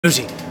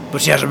Lucy,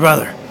 but she has a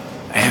brother,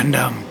 and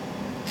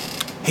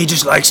he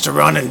just likes to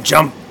run and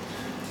jump,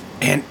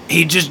 and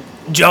he just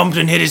jumped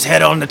and hit his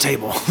head on the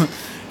table.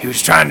 He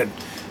was trying to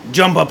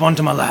jump up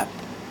onto my lap,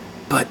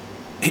 but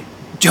he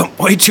jumped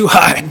way too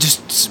high and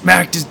just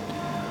smacked his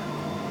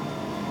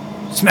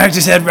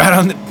head right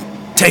on the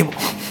table.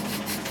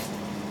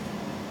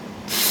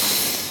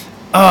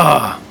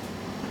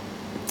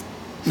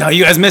 No,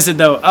 you guys missed it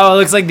though. Oh, it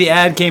looks like the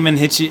ad came and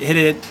hit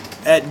it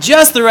at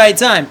just the right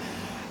time.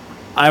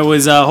 I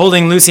was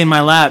holding Lucy in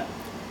my lap,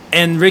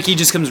 and Ricky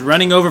just comes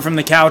running over from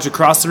the couch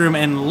across the room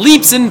and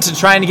leaps into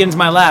trying to get into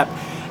my lap,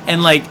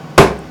 and like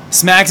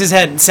smacks his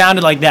head. It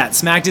sounded like that.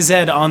 Smacked his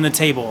head on the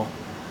table.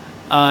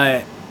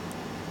 It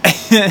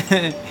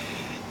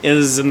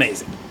was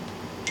amazing.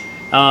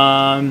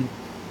 Yeah.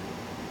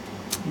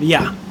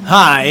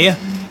 Hi,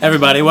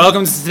 everybody.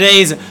 Welcome to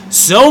today's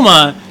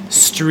Soma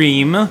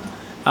stream. We're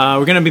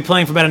gonna be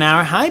playing for about an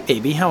hour. Hi,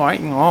 baby. How are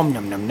you? Oh,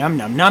 nom nom nom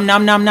nom nom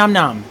nom nom nom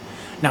nom.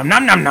 Nom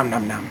nom nom nom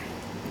nom nom.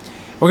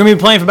 We're gonna be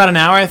playing for about an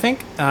hour, I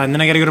think, and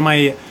then I gotta go to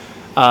my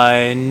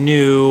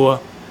new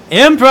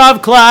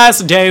improv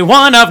class. Day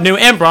one of new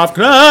improv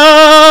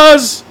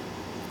class.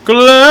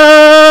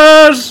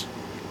 Class.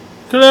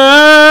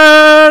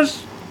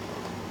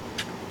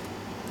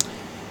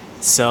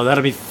 So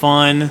that'll be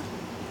fun.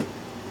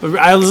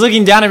 I was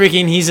looking down at Ricky,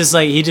 and he's just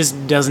like, he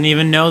just doesn't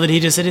even know that he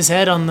just hit his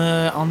head on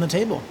the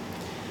table.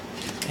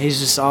 He's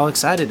just all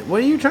excited.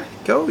 What are you trying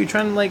to go? You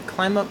trying to like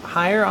climb up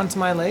higher onto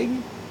my leg?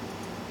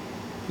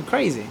 You're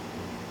crazy.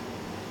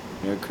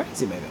 You're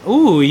crazy, baby.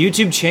 Ooh,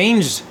 YouTube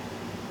changed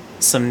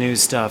some new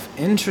stuff.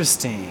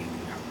 Interesting.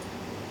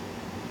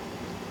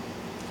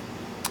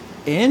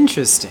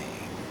 Interesting.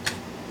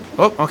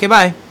 Oh, okay,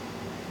 bye.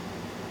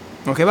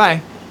 Okay,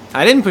 bye.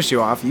 I didn't push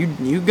you off.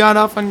 You got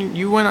off on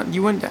you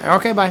went.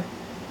 Okay, bye.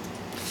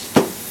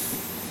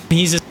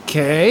 He's just,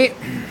 okay.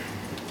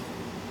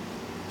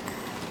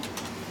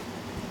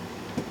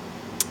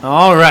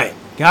 All right,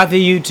 got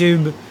the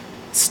YouTube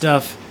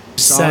stuff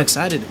set. All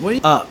excited. What are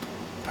you up?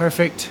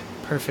 Perfect.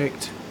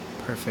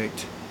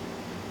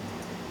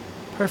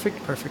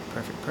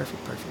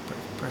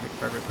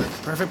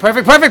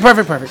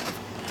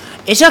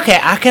 It's okay.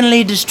 I can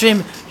lead the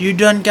stream. You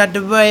don't got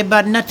to worry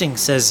about nothing,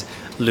 says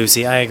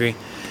Lucy. I agree.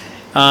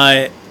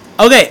 Okay.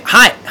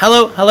 Hi.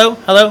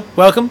 Hello.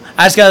 Welcome.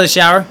 I just got out of the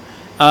shower.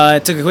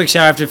 Took a quick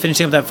shower after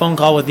finishing up that phone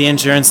call with the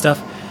insurance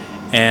stuff,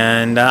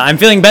 and I'm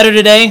feeling better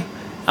today.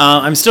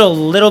 I'm still a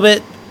little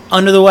bit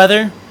under the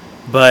weather,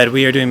 but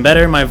we are doing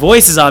better. My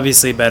voice is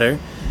obviously better,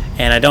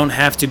 and I don't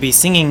have to be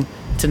singing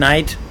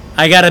tonight.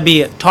 I gotta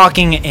be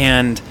talking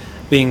and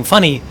being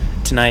funny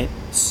tonight,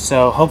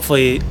 so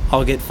hopefully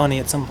I'll get funny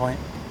at some point.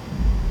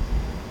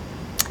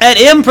 At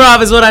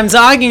improv is what I'm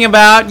talking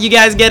about. You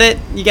guys get it?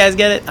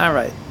 All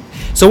right.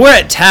 So we're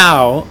at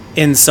Tao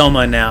in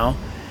Soma now,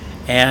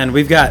 and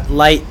we've got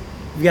light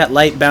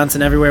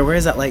bouncing everywhere. Where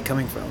is that light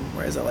coming from?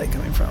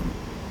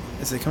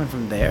 Is it coming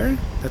from there?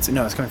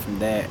 No, it's coming from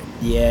there.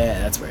 Yeah,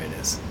 that's where it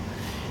is.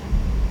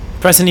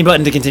 Press any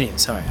button to continue.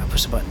 Sorry, I'll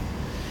push the button.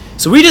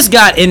 So we just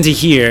got into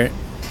here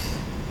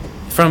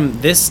from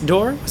this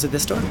door. Was it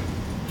this door?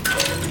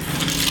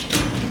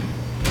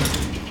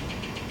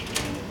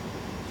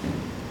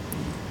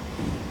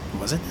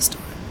 Was it this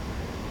door?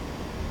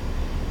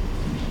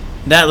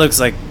 That looks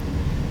like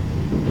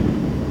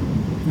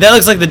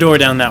the door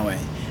down that way.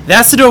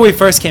 That's the door we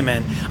first came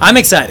in. I'm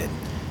excited.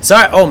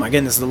 Sorry. Oh my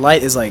goodness, the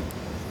light is like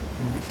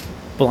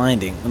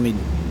blinding. Let me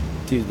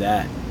do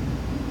that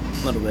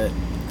a little bit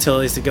until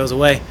at least it goes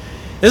away.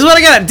 This is what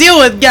I gotta deal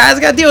with, guys.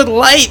 I gotta deal with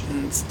light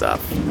and stuff.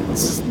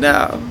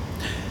 No.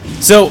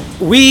 So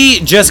we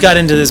just got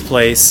into this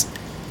place,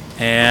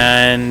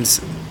 and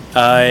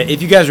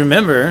if you guys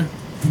remember,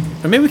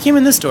 or maybe we came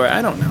in this door.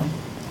 I don't know.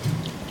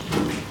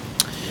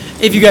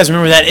 If you guys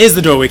remember, that is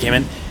the door we came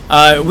in.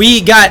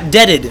 We got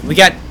deaded. We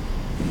got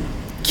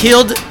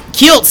killed.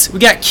 We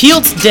got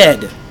killed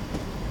dead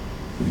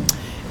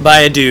by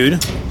a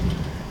dude.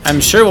 I'm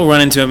sure we'll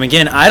run into him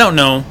again. I don't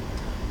know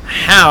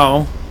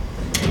how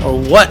or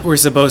what we're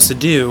supposed to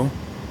do,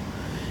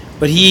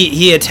 but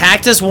he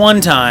attacked us one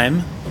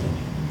time,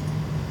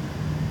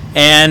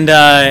 and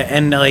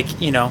like,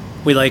 you know,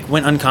 we like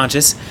went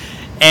unconscious,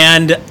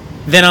 and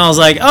then I was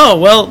like, oh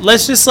well,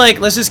 let's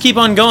just keep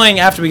on going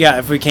after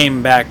we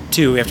came back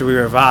too, after we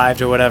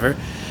revived or whatever.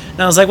 And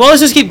I was like, well,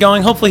 let's just keep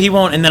going. Hopefully he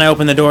won't. And then I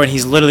opened the door, and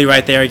he's literally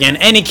right there again,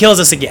 and he kills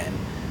us again.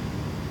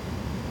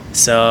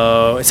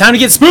 So it's time to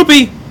get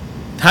spoopy.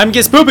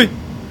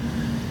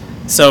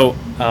 So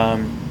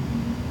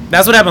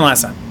that's what happened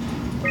last time.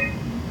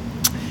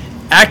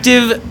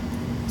 Active.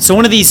 So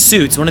one of these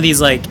suits, one of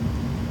these like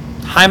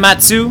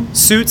Haimatsu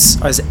suits,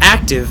 is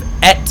active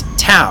at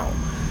Tao,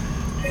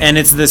 and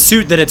it's the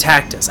suit that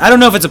attacked us. I don't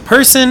know if it's a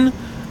person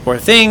or a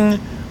thing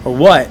or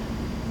what,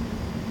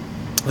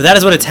 but that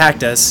is what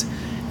attacked us.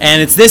 And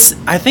it's this.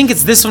 I think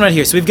it's this one right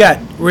here. So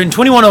we're in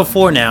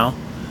 2104 now,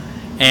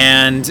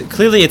 and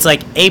clearly it's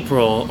like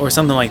April or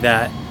something like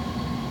that.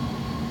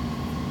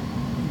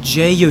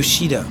 Jay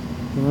Yoshida.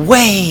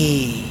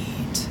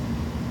 Wait.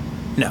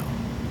 No.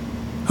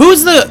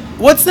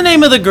 What's the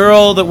name of the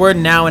girl that we're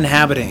now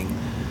inhabiting?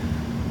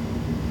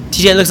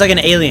 TJ, it looks like an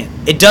alien.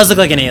 It does look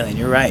like an alien,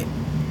 you're right.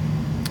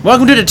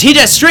 Welcome to the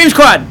TJ Stream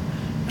Squad!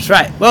 That's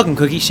right. Welcome,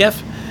 Cookie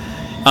Chef.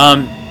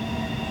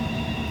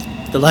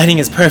 The lighting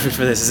is perfect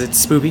for this. Is it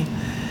spoopy?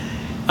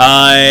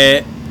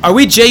 Are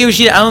we Jay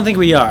Yoshida? I don't think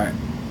we are.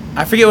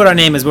 I forget what our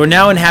name is, but we're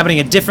now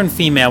inhabiting a different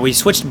female. We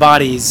switched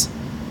bodies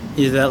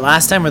either the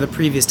last time or the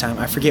previous time.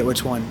 I forget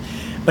which one.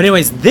 But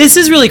anyways, this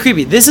is really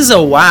creepy. This is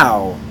a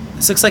WoW.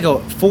 This looks like a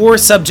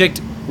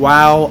 4-subject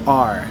WoW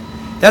R.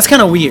 That's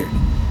kind of weird.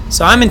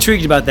 So I'm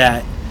intrigued about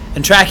that.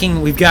 And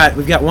tracking, we've got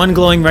one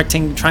glowing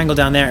rectangle triangle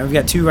down there, and we've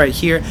got 2 right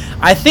here.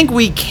 I think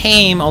we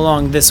came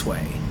along this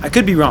way. I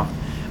could be wrong,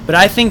 but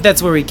I think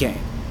that's where we came.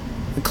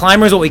 The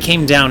climber is what we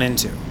came down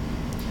into.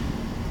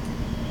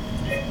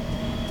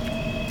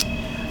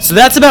 So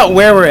that's about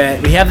where we're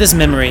at. We have this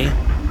memory.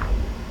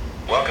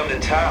 Welcome to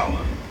town.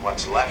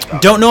 What's left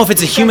of Don't know if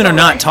it's a human or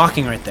not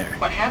talking right there.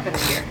 What happened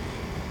here?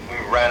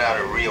 We ran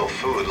out of real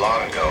food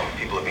long ago.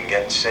 People have been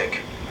getting sick.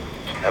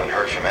 Haven't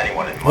heard from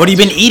anyone in months. What have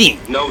you been eating?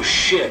 No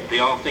shit. They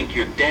all think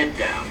you're dead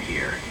down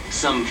here.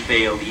 Some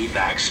failed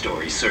evac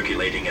story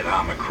circulating at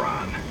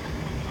Omicron.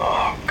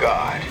 Oh,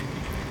 God.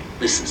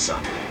 Listen,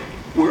 son.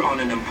 We're on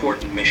an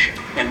important mission,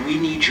 and we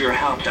need your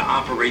help to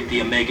operate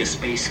the Omega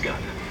space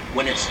gun.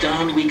 When it's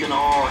done, we can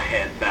all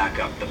head back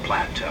up the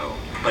plateau.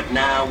 But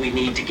now we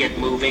need to get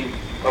moving.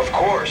 Of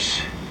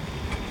course.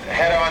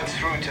 Head on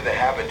through to the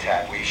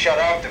habitat. We shut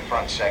off the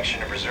front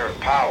section to preserve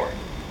power.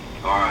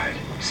 All right.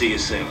 See you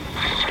soon.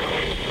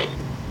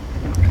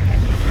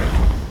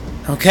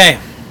 Okay.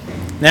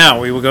 Now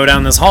we will go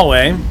down this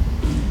hallway.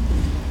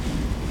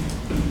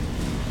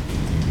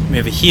 We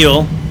have a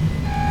heal.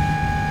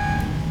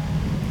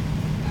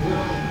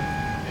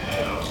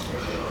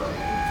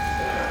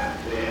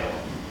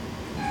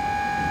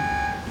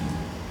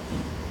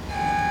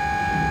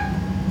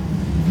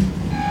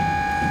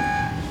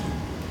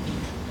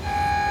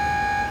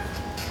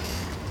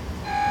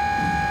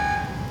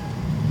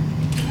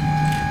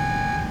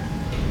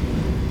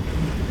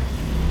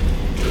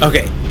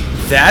 Okay,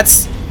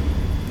 that's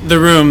the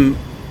room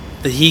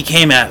that he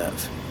came out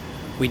of.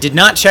 We did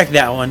not check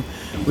that one.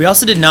 We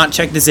also did not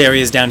check these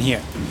areas down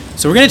here.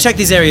 So we're going to check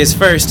these areas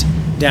first.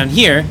 Down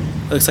here,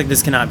 it looks like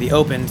this cannot be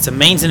opened. It's a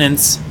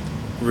maintenance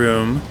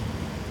room.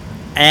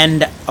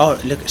 And, oh,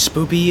 look,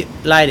 spoopy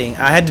lighting.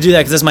 I had to do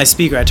that because that's my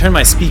speaker. I turned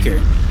my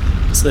speaker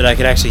so that I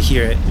could actually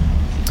hear it.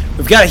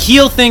 We've got a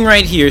heal thing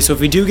right here, so if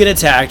we do get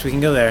attacked, we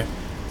can go there.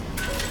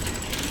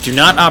 Do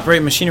not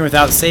operate machinery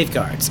without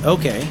safeguards.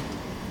 Okay.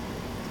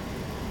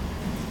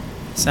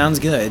 Sounds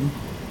good.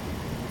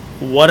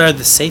 What are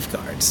the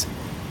safeguards?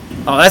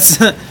 Oh,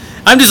 that's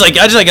I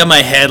just got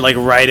my head like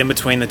right in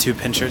between the 2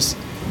 pinchers.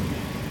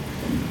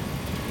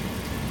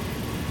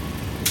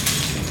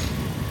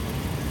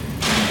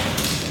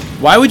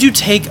 Why would you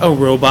take a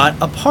robot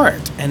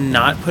apart and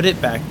not put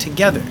it back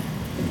together?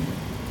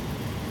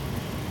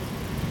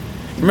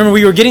 Remember,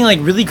 we were getting like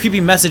really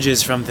creepy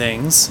messages from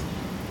things.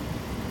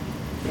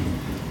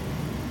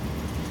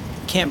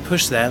 Can't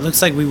push that. It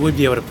looks like we would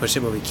be able to push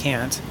it, but we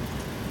can't.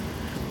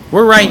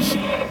 We're right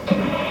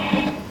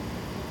here.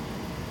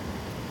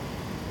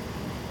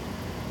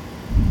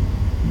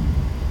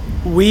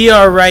 We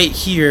are right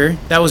here.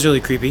 That was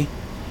really creepy.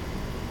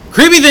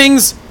 Creepy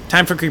things!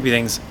 Time for creepy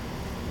things.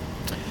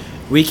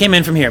 We came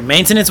in from here.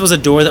 Maintenance was a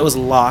door that was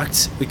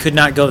locked. We could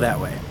not go that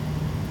way.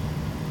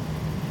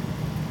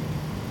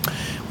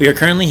 We are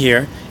currently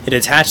here. It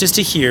attaches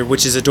to here,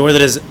 which is a door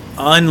that is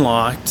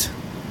unlocked.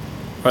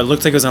 Or it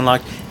looked like it was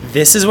unlocked.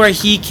 This is where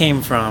he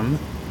came from.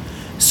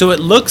 So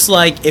it looks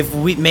like if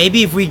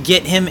we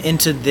get him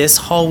into this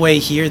hallway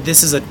here,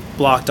 this is a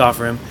blocked off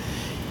room,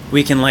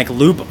 we can like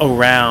loop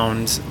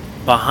around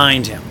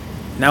behind him.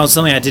 And that was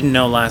something I didn't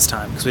know last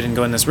time because we didn't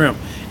go in this room.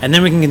 And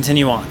then we can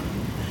continue on.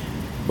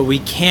 But we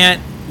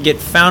can't get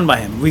found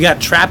by him. We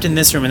got trapped in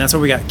this room and that's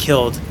where we got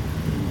killed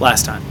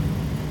last time.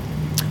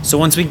 So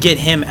once we get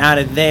him out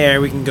of there,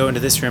 we can go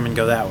into this room and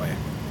go that way.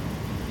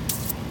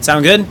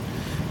 Sound good?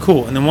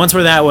 Cool. And then once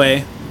we're that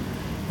way,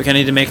 we kind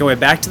of need to make our way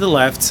back to the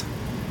left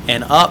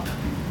and up,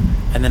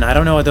 and then I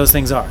don't know what those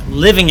things are.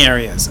 Living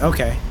areas.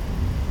 Okay.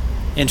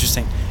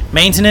 Interesting.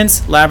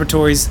 Maintenance,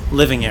 laboratories,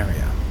 living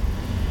area.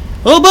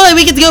 Oh boy,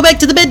 we get to go back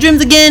to the bedrooms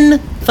again.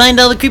 Find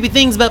all the creepy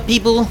things about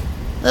people.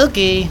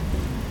 Okay.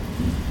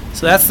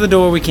 So that's the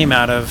door we came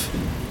out of,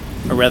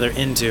 or rather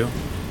into.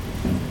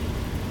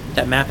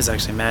 That map is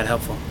actually mad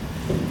helpful.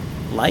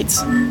 Lights?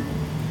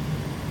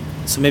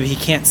 So maybe he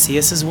can't see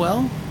us as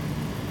well?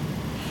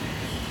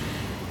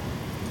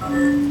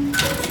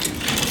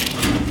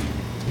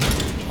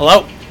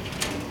 Hello?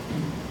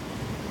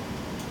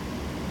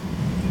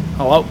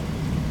 Hello?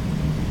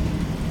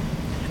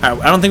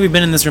 Alright, I don't think we've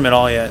been in this room at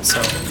all yet,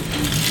 so...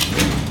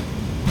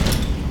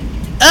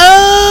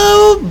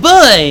 Oh,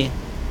 boy!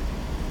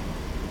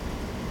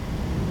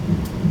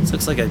 This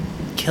looks like a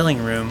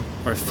killing room,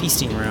 or a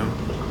feasting room.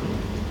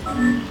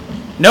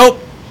 Nope!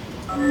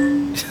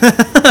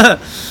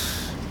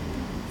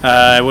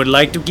 I would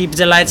like to keep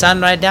the lights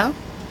on right now.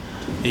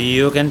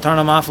 You can turn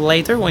them off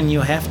later when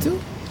you have to.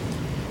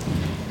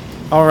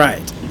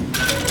 Alright.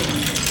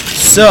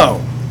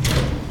 So,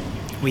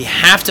 we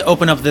have to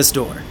open up this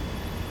door.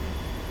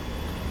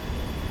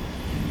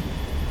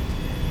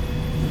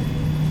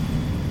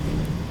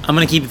 I'm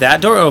going to keep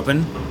that door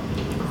open.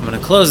 I'm going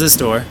to close this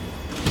door.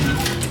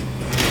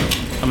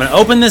 I'm going to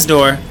open this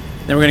door.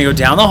 Then we're going to go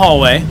down the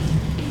hallway.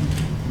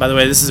 By the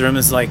way, this room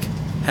is like,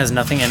 has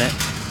nothing in it.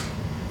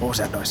 What was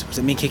that noise? Was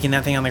it me kicking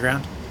that thing on the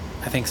ground?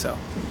 I think so.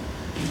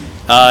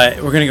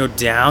 We're going to go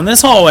down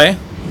this hallway.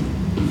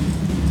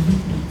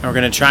 And we're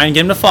going to try and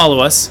get him to follow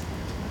us.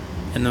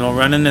 And then we'll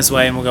run in this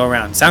way and we'll go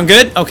around. Sound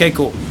good? Okay,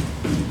 cool.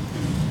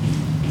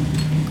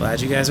 Glad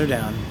you guys are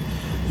down.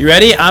 You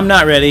ready? I'm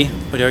not ready.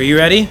 But are you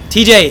ready?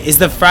 TJ, is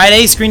the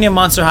Friday screening of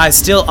Monster High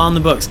still on the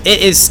books?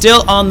 It is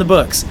still on the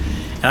books.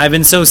 And I've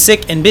been so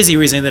sick and busy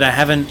recently that I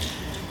haven't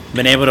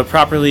been able to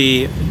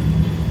properly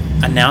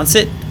announce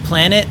it,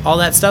 plan it, all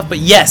that stuff. But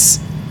yes,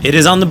 it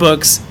is on the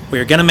books.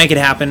 We're going to make it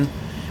happen.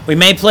 We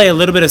may play a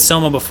little bit of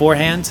Soma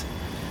beforehand.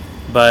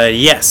 But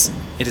yes,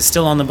 it is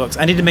still on the books.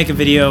 I need to make a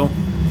video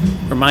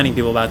reminding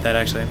people about that,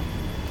 actually.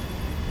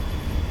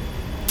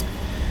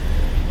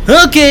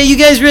 Okay, you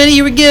guys ready?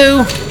 Here we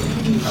go.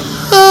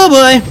 Oh,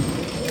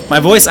 boy. My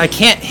voice, I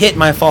can't hit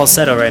my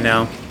falsetto right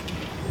now.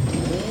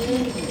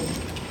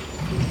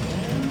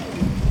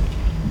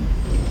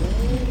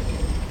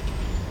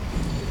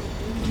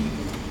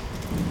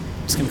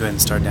 Just gonna go ahead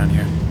and start down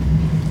here.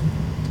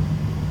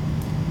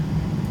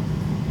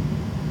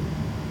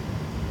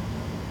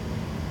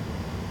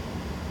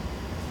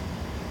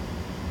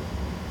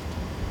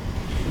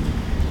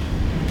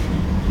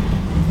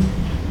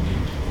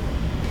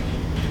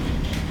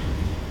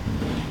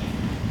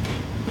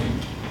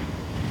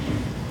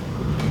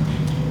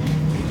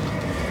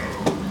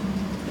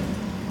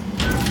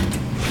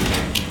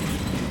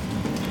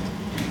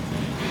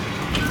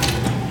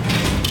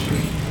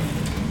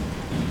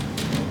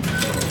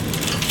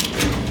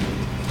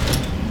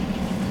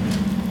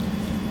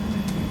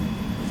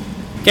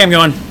 Okay, I'm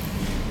going.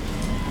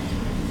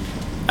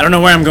 I don't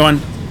know where I'm going.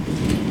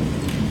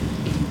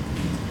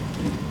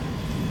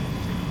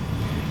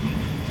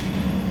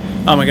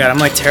 Oh my god, I'm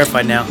like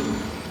terrified now.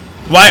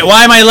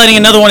 Why am I letting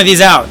another one of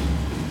these out?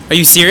 Are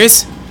you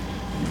serious?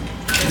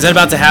 Is that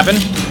about to happen?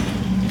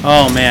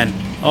 Oh man.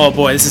 Oh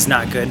boy, this is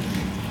not good.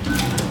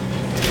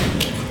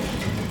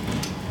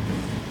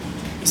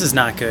 This is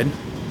not good.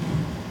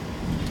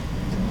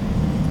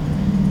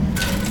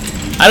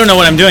 I don't know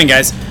what I'm doing,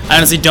 guys. I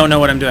honestly don't know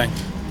what I'm doing.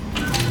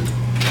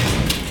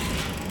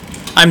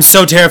 I'm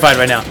so terrified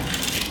right now.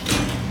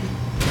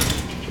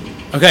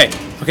 Okay.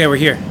 Okay, we're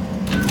here.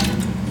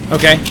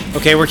 Okay.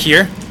 Okay, we're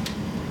here.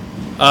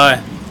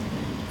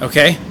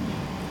 Okay.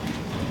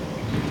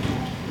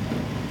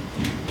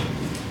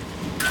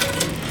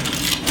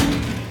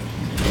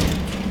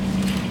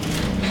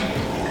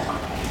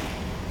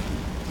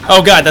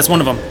 Oh god, that's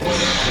one of them.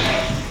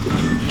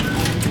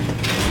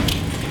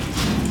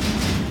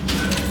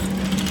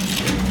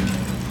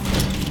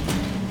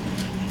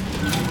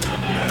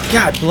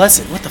 God bless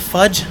it. What the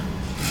fudge?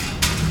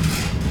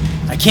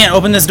 I can't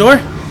open this door?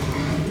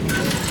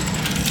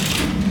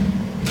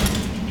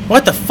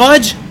 What the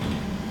fudge?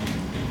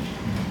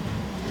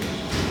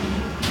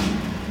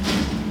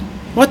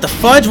 What the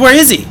fudge? Where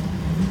is he?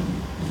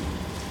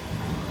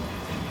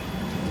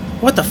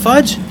 What the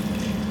fudge?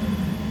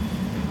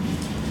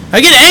 I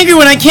get angry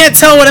when I can't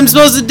tell what I'm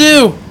supposed to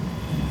do.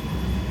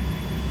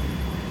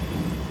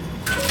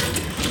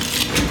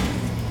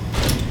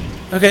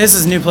 Okay, this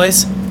is a new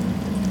place.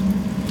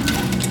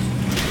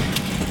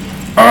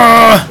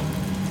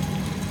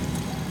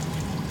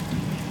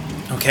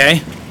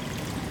 Okay.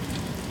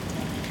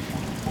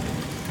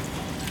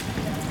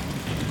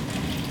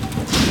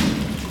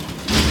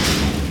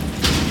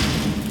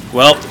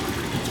 Well,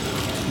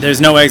 there's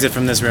no exit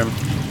from this room.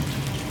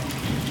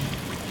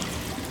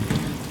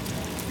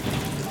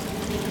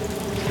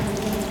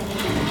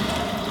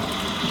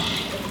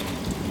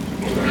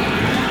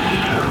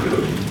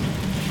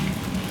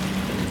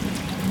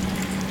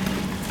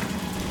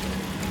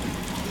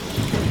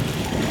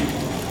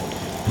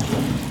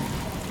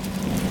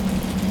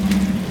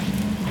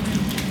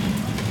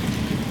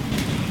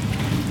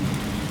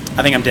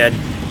 I think I'm dead.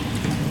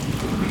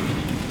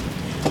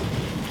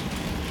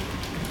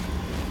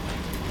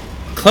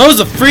 Close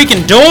the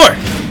freaking door!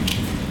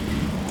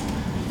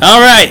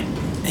 Alright,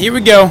 here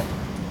we go.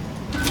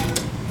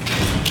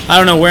 I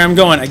don't know where I'm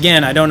going.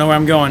 Again, I don't know where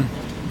I'm going.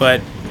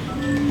 But...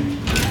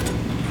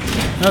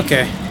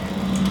 okay.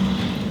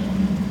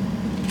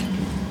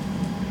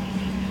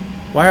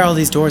 Why are all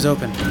these doors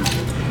open?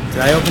 Did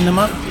I open them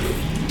up?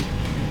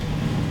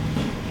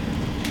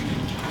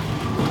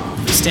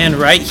 Stand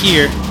right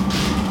here.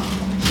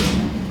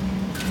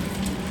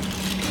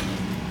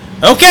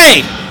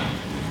 Okay!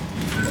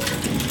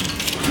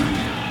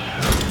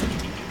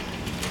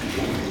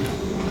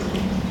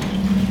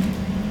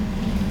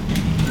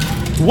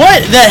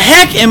 What the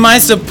heck am I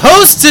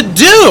supposed to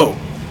do?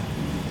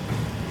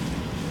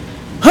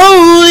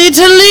 Holy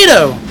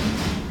Toledo!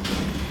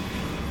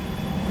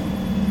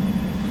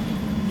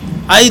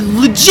 I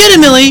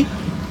legitimately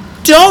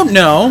don't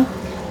know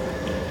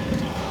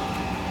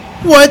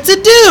what to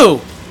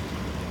do.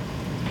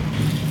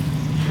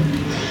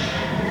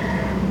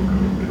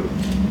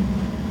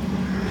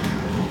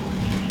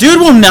 Dude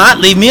will not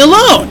leave me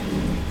alone.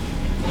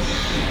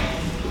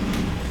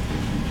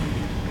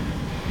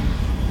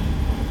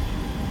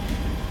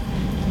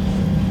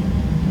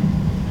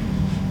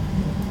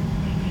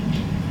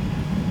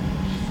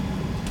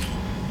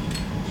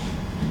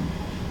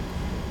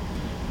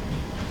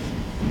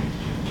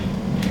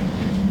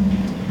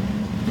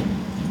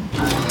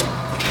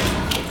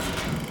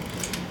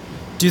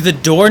 Do the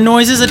door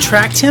noises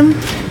attract him?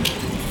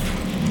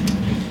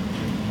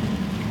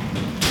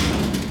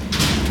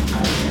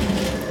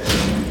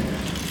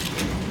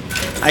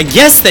 I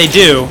guess they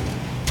do.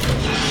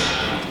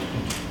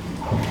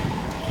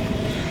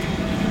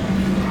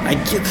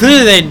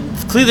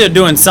 Clearly they're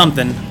doing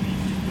something.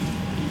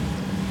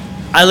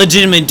 I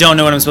legitimately don't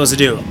know what I'm supposed to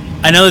do.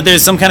 I know that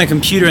there's some kind of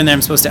computer in there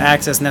I'm supposed to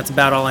access, and that's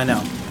about all I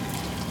know.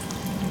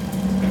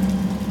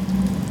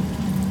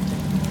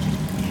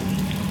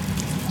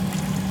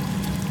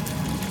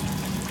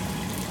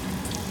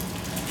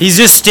 He's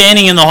just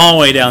standing in the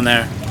hallway down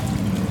there.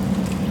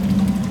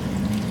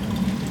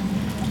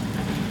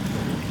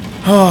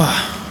 Oh.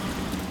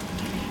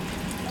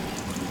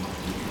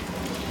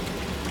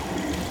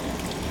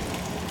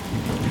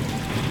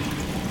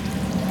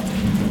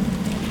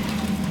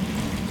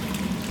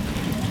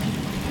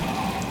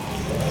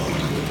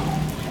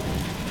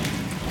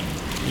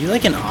 Are you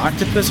like an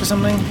octopus or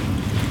something?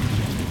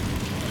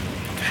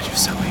 God, you're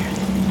so weird.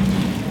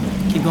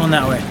 Keep going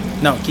that way.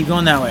 No, keep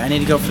going that way. I need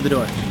to go for the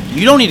door.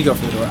 You don't need to go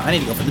for the door. I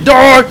need to go for the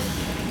door.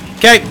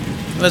 Okay,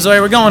 that's the way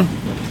we're going.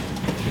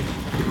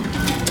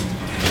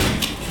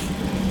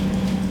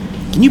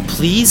 Can you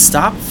please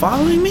stop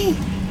following me? I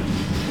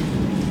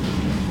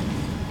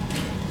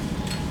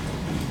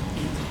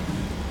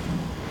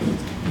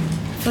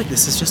feel like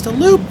this is just a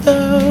loop,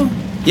 though.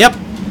 Yep.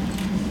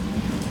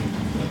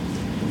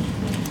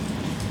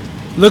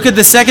 Look at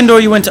the second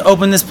door you went to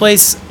open this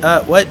place.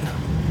 What?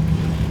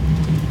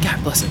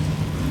 God bless it.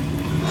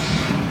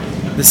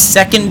 The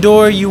second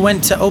door you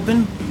went to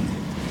open?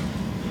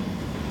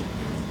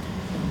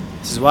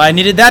 This is why I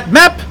needed that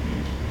map!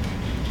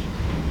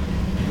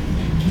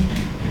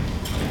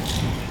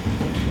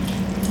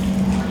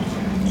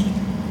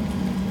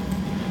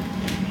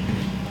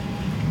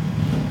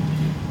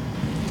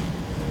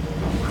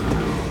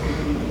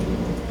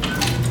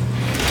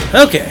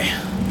 Okay.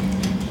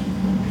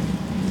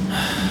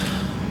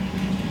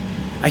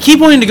 I keep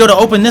wanting to go to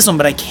open this one,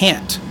 but I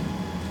can't.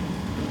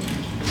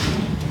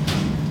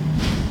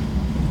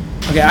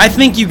 Okay, I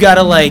think you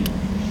gotta, like...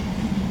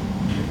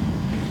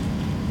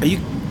 Are you...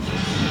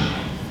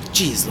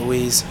 Jeez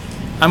Louise.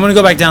 I'm gonna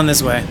go back down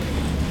this way.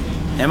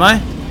 Am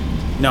I?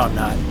 No, I'm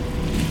not.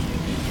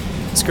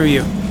 Screw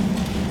you.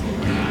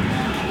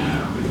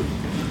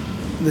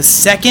 The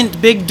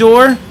second big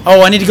door?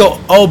 Oh, I need to go...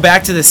 Oh,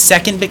 back to the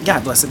second big...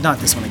 God bless it. Not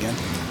this one again.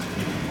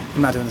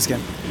 I'm not doing this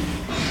again.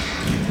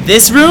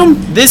 This room?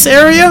 This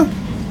area?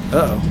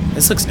 Uh-oh.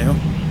 This looks new.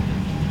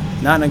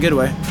 Not in a good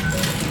way.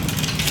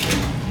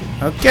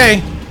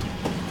 Okay.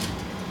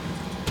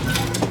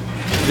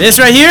 This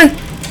right here?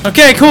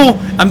 Okay, cool.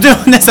 I'm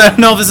doing this. I don't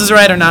know if this is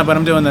right or not, but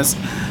I'm doing this.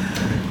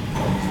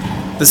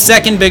 The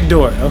second big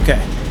door. Okay.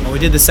 Well, we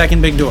did the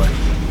second big door.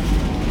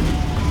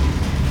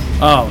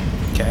 Oh,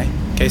 okay.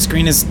 Okay,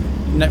 screen is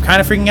kind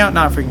of freaking out,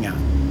 not freaking out.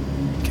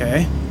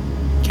 Okay.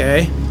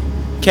 Okay.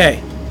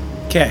 Okay.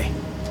 Okay.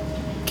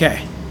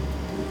 Okay.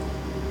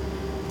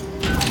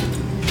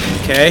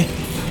 Okay.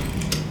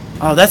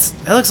 Oh, that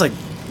looks like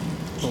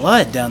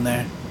blood down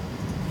there.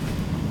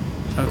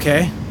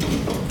 Okay.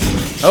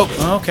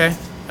 Oh, okay.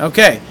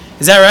 Okay.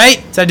 Is that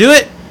right? Did I do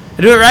it?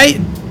 Did I do it right?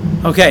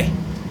 Okay.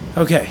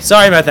 Okay.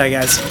 Sorry about that,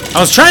 guys. I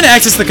was trying to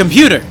access the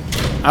computer.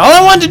 All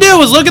I wanted to do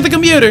was look at the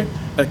computer,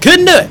 but I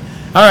couldn't do it.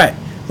 Alright.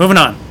 Moving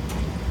on.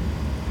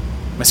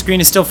 My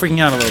screen is still freaking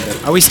out a little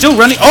bit. Are we still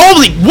running?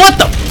 Holy, what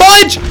the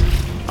fudge?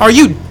 Are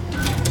you...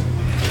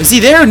 Is he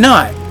there or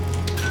not?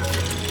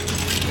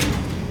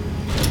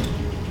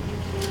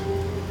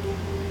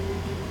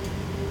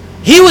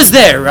 He was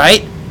there,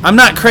 right? I'm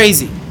not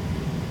crazy.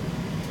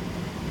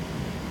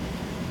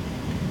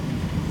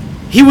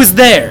 He was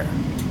there.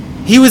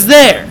 He was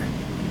there.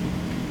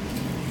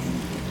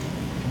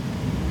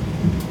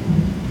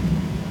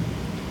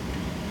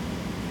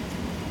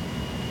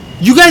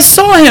 You guys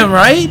saw him,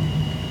 right?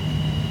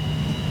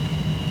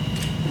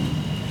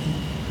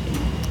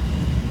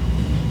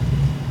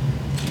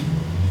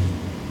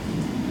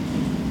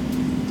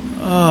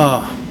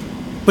 Oh.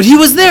 But he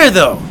was there,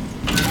 though.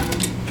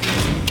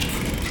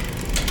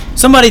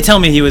 Somebody tell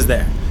me he was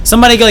there.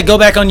 Somebody like go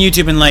back on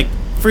YouTube and like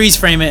freeze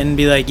frame it and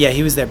be like, yeah,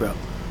 he was there, bro.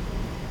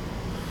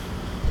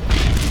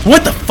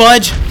 What the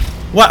fudge?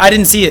 What? I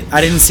didn't see it.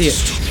 I didn't see it.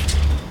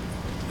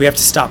 We have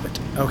to stop it.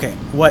 Okay.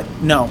 What?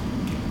 No.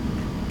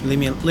 Leave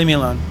me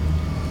alone.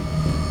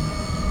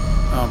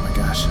 Oh my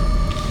gosh.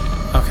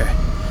 Okay.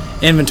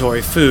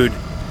 Inventory. Food.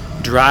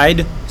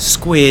 Dried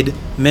squid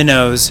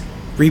minnows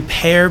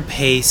Repair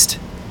paste.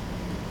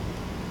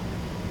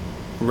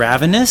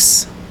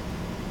 Ravenous?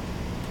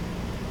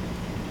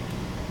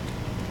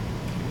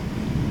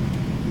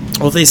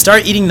 Well, if they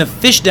start eating the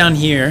fish down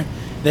here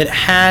that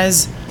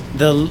has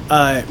the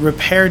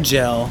repair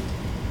gel.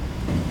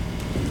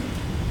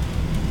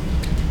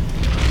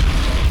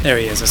 There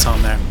he is. I saw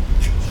him there.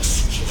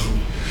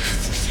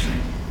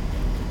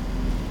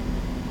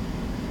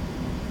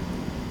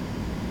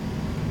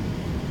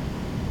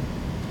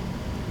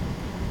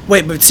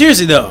 Wait, but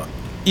seriously though,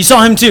 you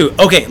saw him too.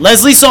 Okay,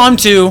 Leslie saw him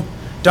too.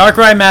 Dark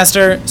Ride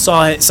Master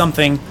saw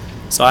something,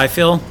 so I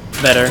feel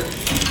better.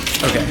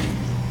 Okay.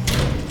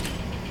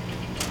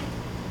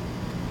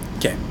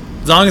 Okay.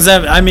 As long as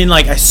I mean,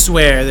 like, I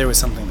swear there was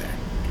something there.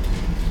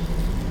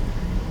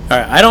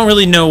 Alright, I don't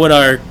really know what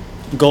our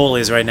goal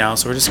is right now,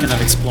 so we're just kind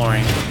of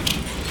exploring.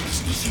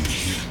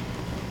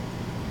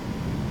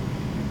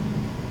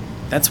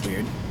 That's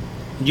weird.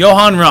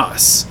 Johann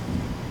Ross.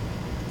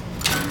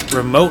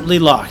 Remotely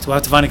locked. We'll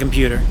have to find a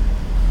computer.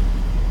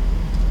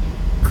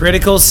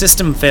 Critical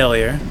system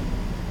failure.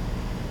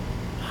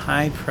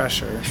 High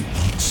pressure.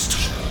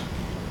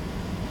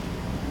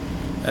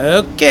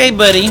 Okay,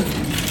 buddy.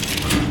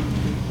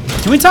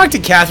 Can we talk to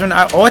Catherine?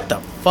 What the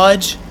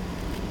fudge?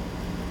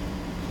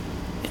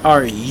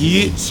 Are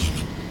you...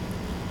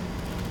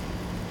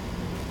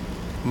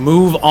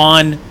 Move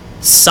on,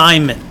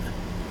 Simon.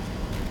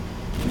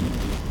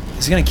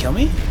 Is he gonna kill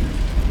me?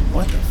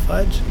 What the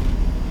fudge?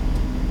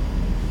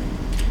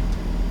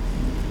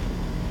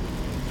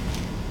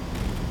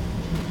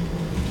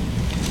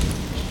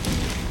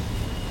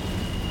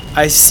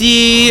 I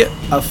see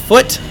a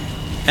foot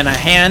and a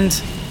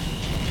hand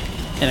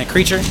and a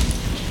creature.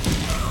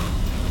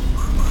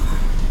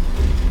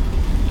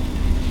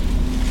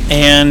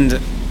 And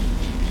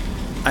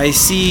I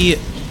see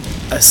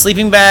a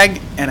sleeping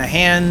bag and a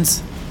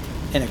hand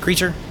and a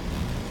creature.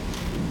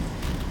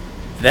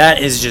 That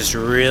is just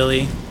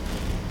really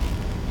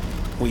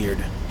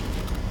weird.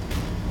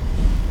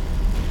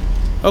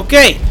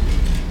 Okay.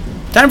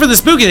 Time for the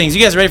spooky things.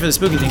 You guys ready for the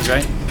spooky things,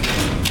 right?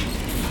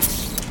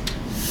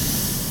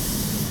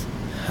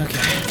 Okay.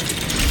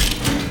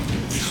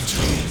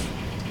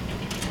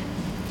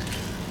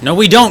 No,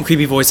 we don't,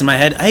 creepy voice in my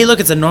head. Hey, look,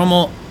 it's a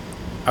normal...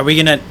 Are we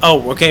gonna...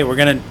 Oh, okay, we're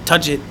gonna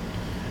touch it.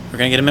 We're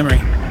gonna get a memory.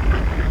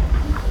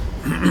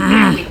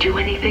 Can we do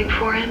anything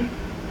for him?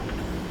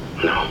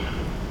 No.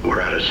 We're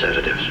out of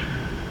sedatives.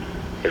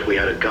 If we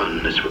had a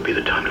gun, this would be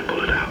the time to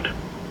pull it out.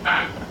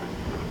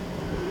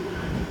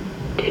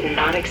 Did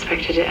not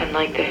expect it to end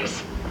like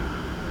this.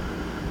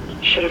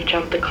 Should have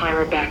jumped the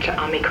climber back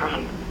to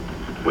Omicron.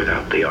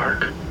 Without the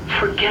Ark?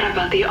 Forget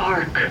about the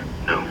Ark.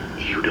 No,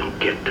 you don't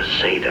get to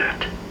say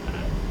that.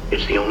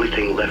 It's the only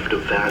thing left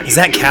of value. Is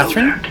that You know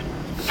Catherine? that.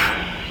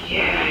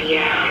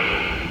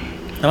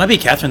 Yeah. That might be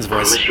Catherine's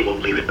voice. Promise you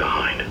won't leave it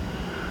behind.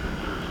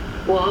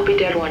 We'll all be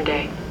dead one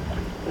day.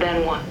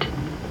 Then what?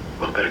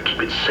 We'll better keep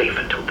it safe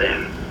until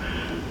then.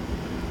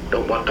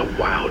 Don't want the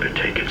WoW to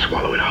take it,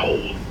 swallow it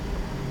whole.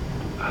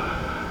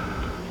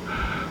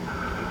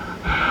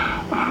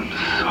 I'm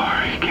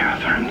sorry,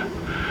 Catherine.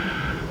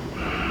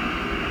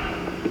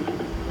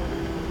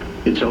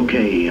 It's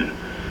okay, Ian.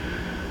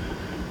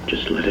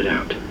 Just let it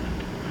out.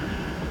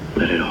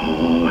 Let it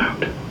all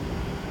out.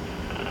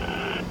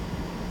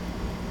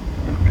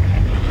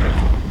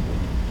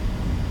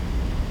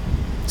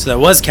 So that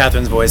was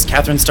Catherine's voice.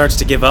 Catherine starts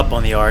to give up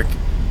on the Ark.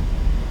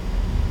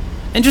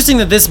 Interesting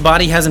that this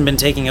body hasn't been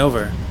taken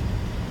over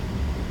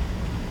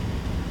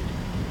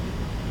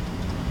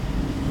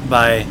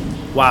by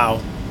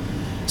WoW.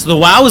 So the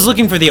WoW is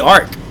looking for the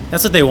Ark.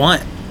 That's what they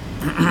want.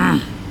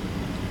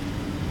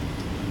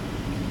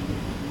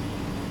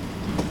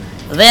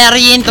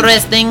 Very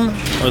interesting.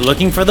 We're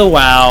looking for the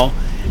WoW.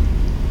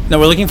 No,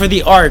 we're looking for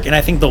the Ark, and I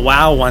think the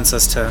WoW wants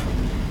us to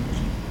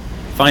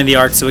find the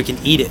Ark so we can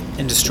eat it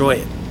and destroy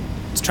it.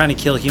 It's trying to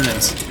kill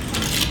humans.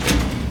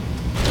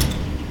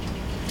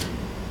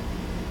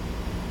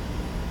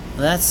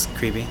 Well, that's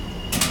creepy.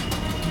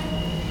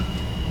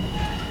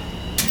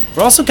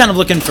 We're also kind of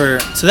looking for...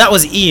 So that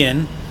was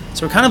Ian.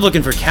 So we're kind of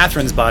looking for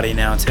Catherine's body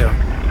now, too.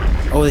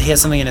 Oh, he has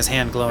something in his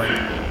hand glowing.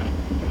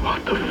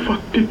 What the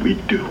fuck did we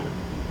do?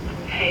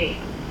 Hey,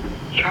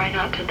 try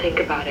not to think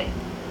about it.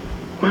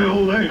 My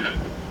whole life,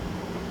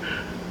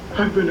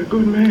 I've been a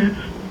good man.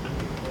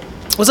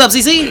 What's up,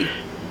 CC?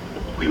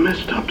 We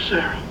messed up,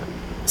 Sarah.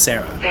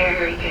 Sarah.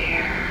 There.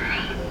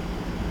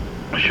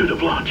 I should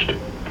have launched.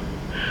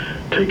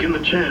 Taken the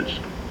chance.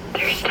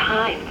 There's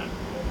time.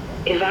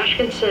 If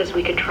Ashkin says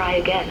we could try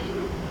again,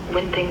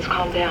 when things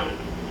calm down.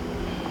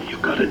 You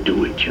gotta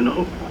do it, you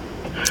know?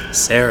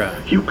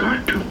 Sarah. You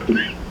got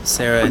to.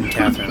 Sarah and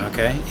Catherine,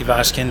 okay?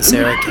 Ivashkin,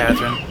 Sarah,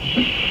 Catherine.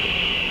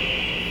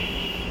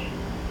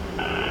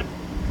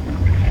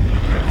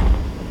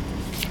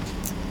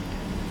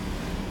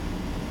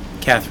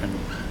 Catherine.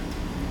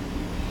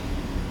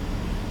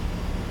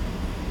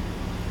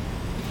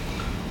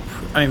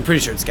 I'm pretty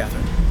sure it's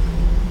Catherine.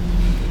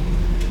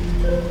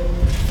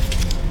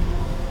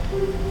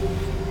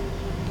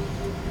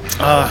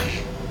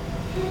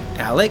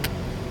 Alec?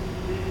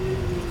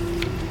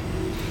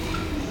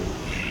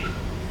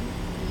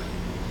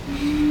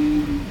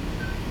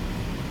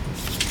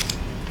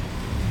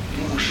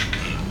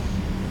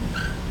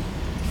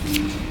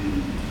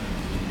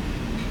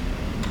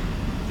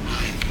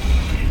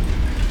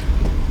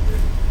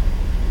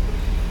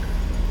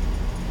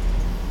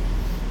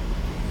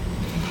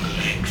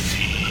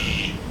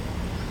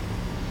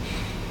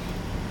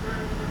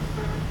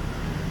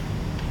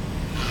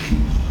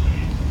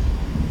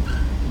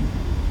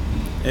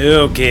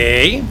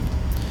 Okay.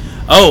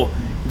 Oh,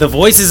 the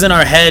voices in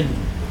our head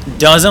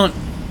doesn't...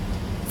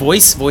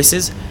 Voice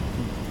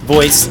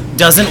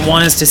doesn't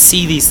want us to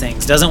see these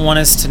things. Doesn't want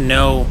us to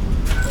know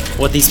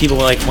what these people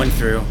like went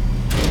through.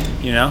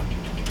 You know?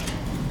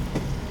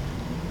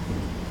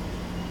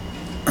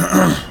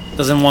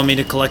 Doesn't want me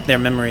to collect their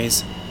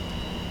memories.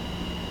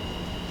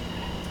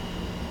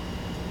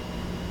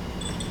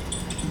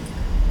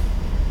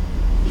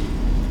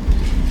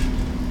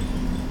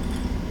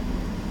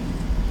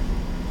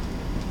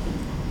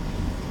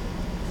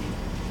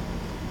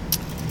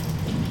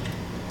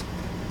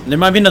 There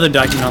might be another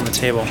document on the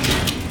table.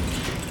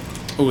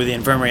 Ooh, the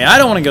infirmary. I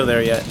don't want to go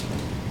there yet.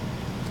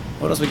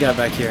 What else we got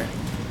back here?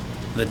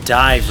 The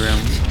dive room.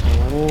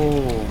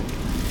 Oh.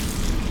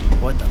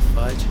 What the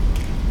fudge?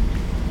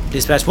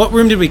 Dispatch. What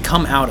room did we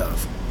come out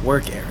of?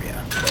 Work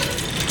area.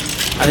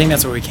 I think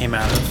that's where we came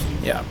out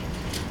of. Yeah.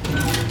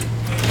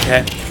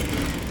 Okay.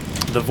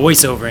 The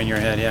voiceover in your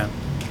head, yeah.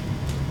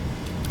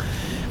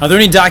 Are there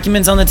any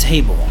documents on the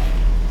table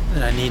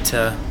that I need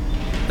to...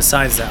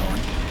 besides that one?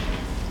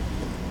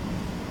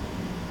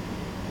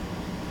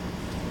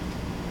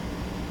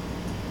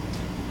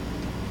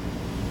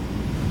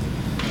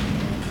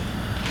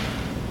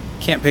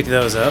 Can't pick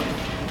those up.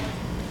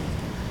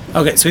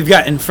 Okay, so we've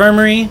got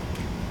infirmary,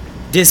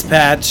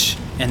 dispatch,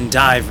 and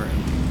dive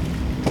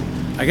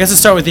room. I guess let's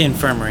start with the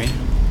infirmary.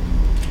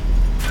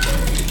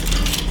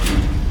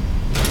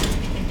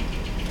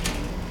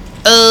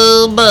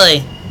 Oh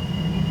boy.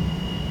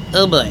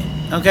 Oh boy.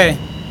 Okay,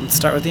 let's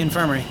start with the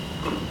infirmary.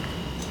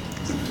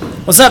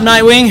 What's up,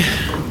 Nightwing?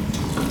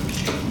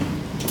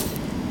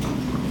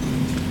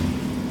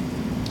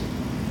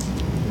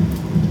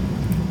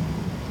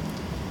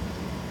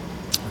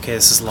 Okay,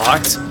 this is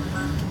locked.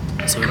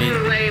 So we need...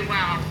 Go away,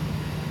 wow.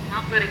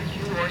 Not letting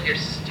you or your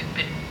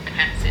stupid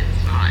pets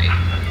inside.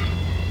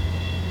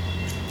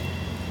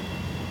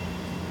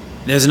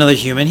 There's another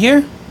human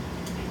here?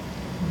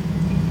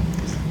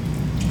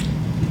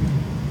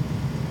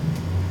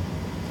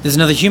 There's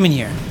another human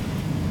here.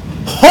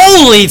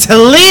 Holy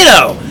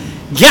Toledo!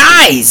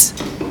 Guys!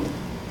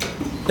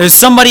 There's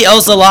somebody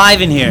else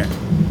alive in here.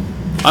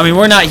 I mean,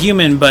 we're not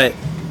human, but...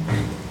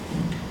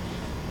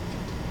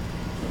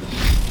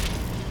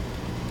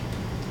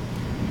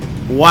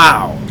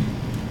 Wow.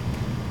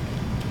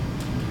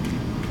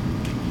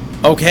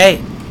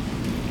 Okay.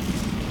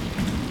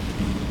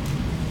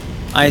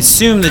 I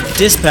assume the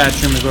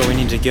dispatch room is where we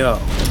need to go.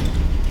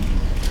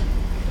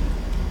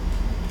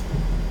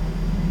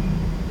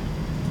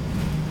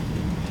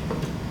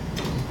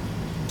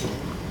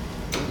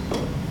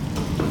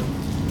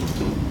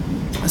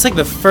 That's like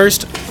the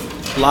first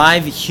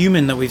live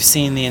human that we've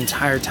seen the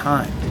entire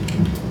time.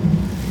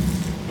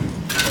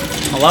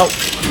 Hello?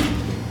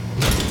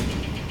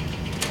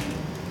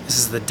 This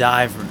is the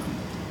dive room.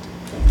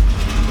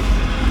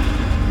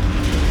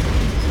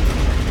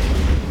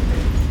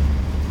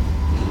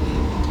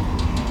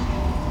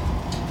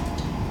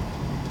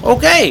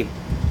 Okay.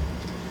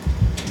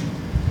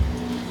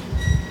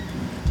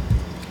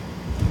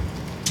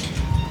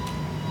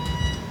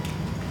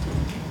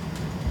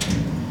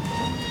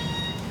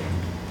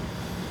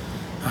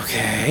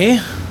 Okay.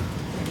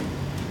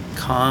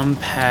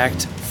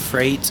 Compact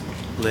freight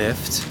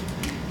lift.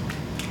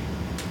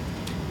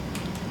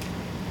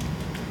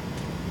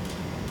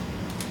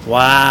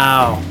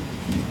 Wow.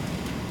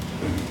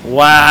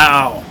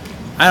 Wow.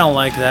 I don't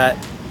like that.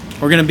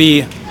 We're gonna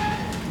be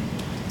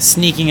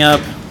sneaking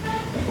up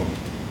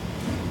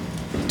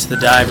to the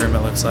dive room,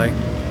 it looks like.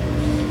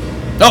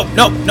 Oh,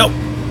 no, no.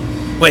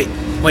 Wait,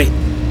 wait.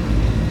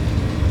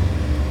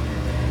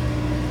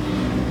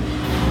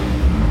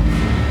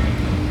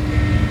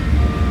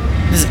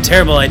 This is a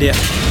terrible idea.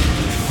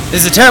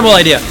 This is a terrible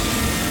idea.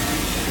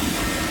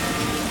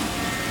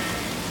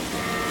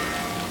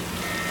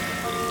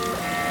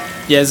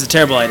 Yeah, this is a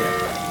terrible idea.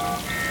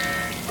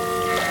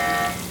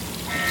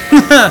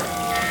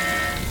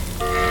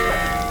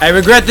 I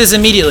regret this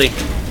immediately.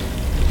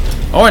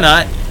 Or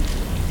not.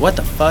 What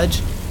the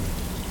fudge?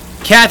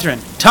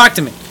 Catherine, talk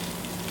to me.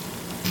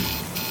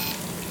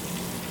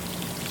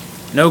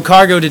 No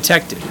cargo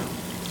detected.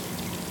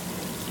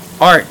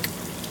 Ark.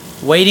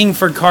 Waiting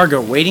for cargo.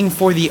 Waiting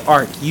for the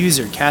Ark.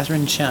 User,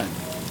 Catherine Chen.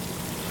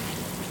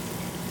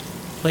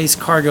 Place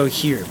cargo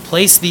here.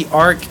 Place the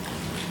Ark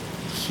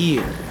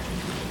here.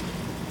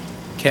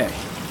 Okay.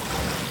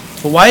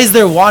 But why is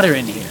there water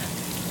in here?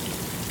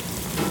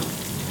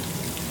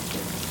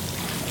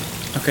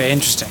 Okay,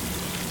 interesting.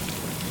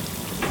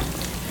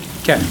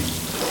 Okay.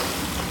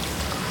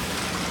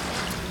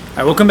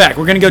 Alright, we'll come back.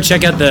 We're gonna go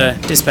check out the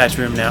dispatch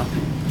room now.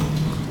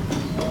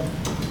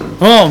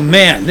 Oh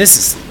man, this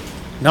is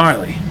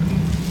gnarly.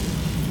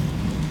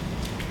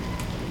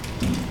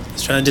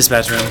 Let's try the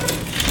dispatch room.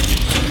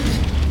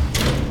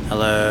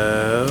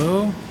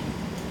 Hello?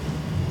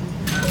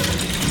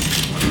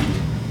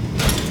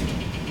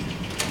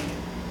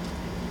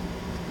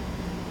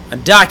 A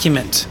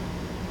document.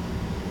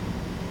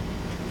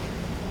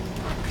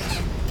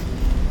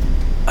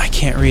 I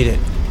can't read it.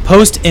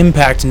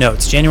 Post-impact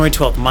notes. January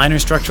 12th. Minor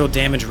structural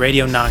damage.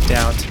 Radio knocked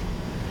out.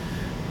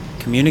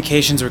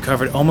 Communications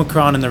recovered.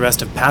 Omicron and the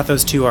rest of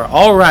Pathos 2 are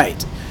all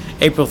right.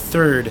 April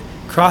 3rd.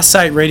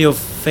 Cross-site radio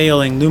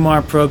failing.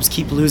 Lumar probes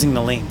keep losing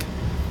the link.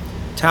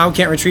 Tau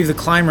can't retrieve the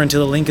climber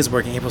until the link is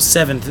working. April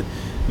 7th.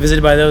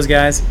 Visited by those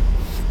guys.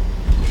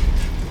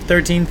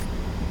 13th.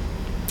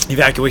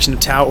 Evacuation of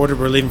Tau ordered.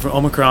 We're leaving from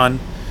Omicron.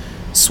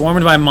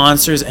 Swarmed by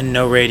monsters and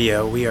no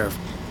radio. We are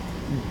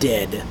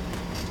dead.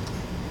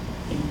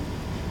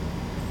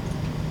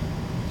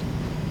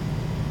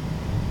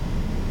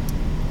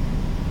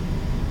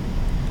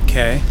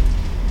 Okay.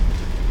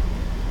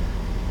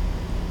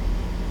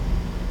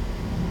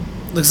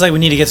 Looks like we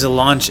need to get to the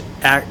launch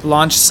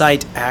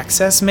site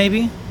access,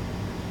 maybe?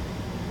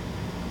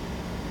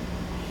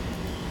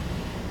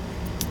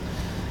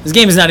 This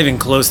game is not even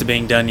close to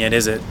being done yet,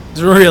 is it?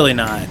 It's really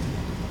not.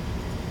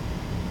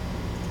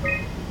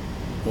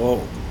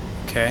 Whoa.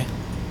 Okay.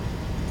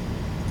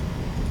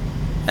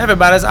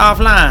 Everybody's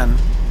offline.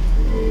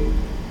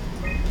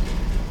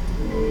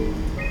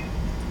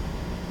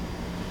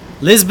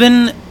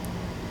 Lisbon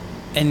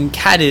and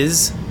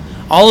Cadiz,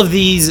 all of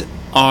these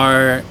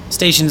are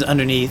stations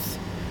underneath.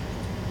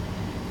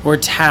 Or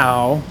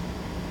Tau.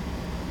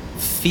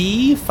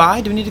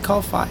 Phi? Do we need to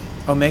call Phi?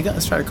 Omega?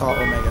 Let's try to call it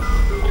Omega.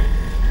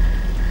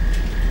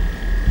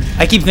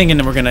 I keep thinking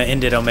that we're going to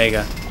end at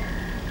Omega.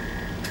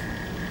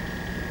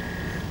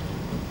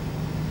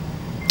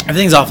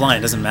 Everything's offline,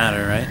 it doesn't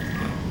matter, right?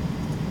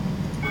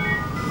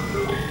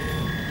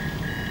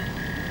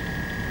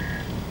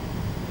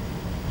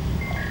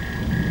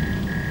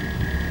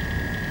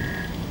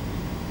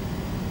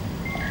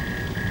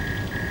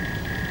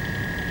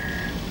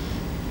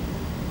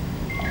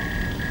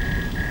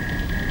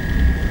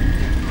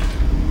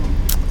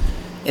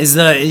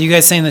 Are you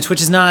guys saying the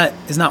Twitch is not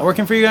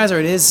working for you guys, or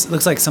it is?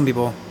 Looks like some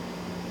people.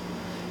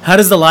 How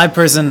does the live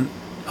person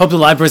hope the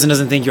live person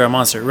doesn't think you're a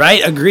monster?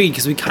 Right? Agreed,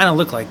 because we kind of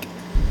look like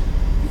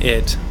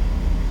it.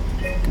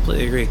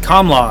 Completely agree.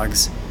 Comm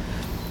logs.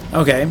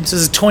 Okay, so this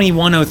is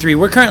 2103.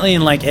 We're currently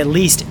in like at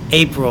least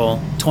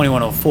April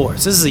 2104.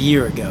 So this is a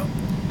year ago.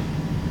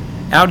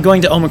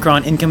 Outgoing to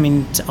Omicron,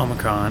 incoming to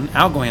Omicron,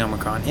 outgoing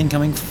Omicron,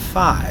 incoming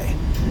Phi.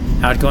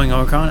 Outgoing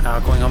Omicron,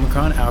 outgoing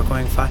Omicron,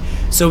 outgoing Phi.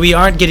 So we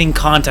aren't getting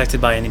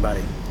contacted by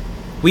anybody.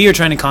 We are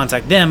trying to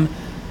contact them.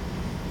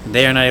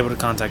 They are not able to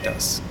contact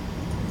us.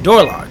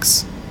 Door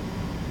locks.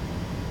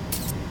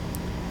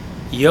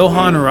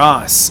 Johann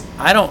Ross.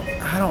 I don't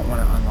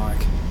want to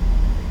unlock.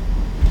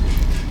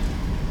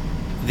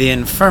 The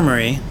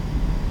infirmary.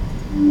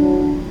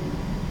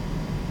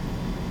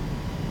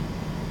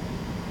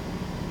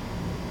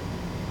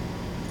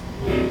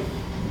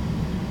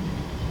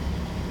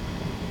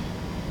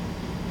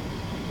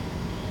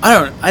 I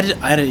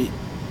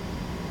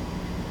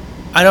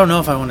don't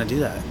know if I want to do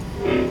that.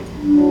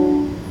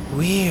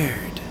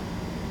 Weird.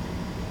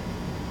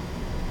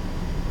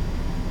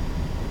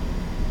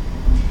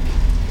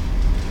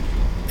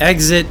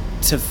 Exit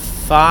to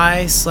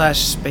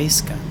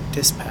Phi/Space Gun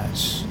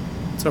Dispatch.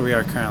 That's where we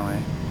are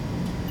currently.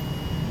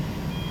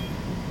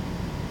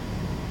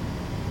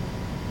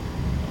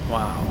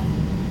 Wow.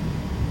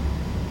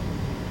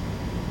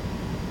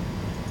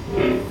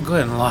 Go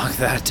ahead and lock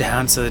that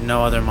down so that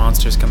no other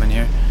monsters come in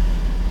here.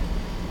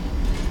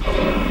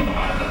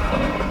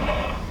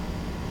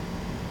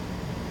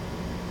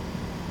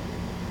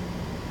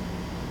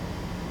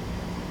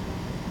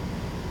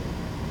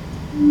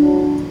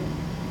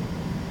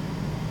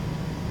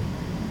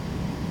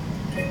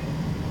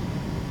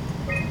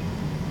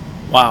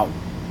 Wow.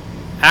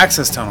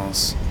 Access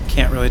tunnels.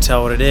 Can't really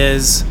tell what it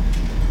is.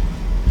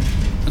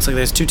 Looks like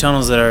there's two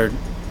tunnels that are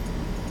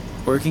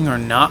working or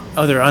not.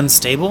 Oh, they're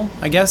unstable,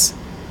 I guess.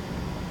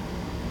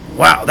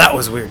 Wow, that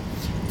was weird.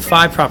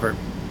 Phi proper.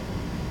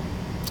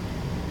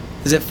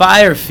 Is it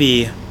Phi or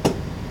Phi?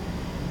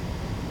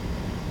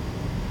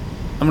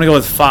 I'm gonna go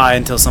with Phi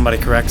until somebody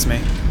corrects me.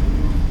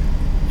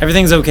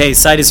 Everything's okay.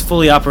 Site is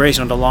fully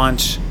operational to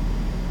launch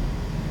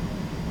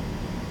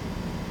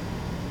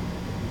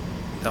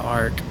the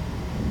Ark.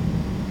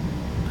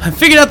 I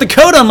figured out the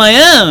code on my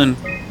own!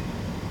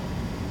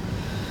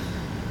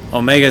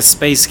 Omega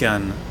Space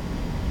Gun.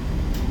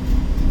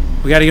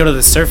 We gotta go to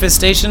the surface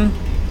station?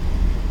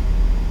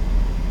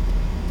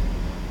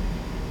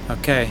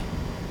 Okay.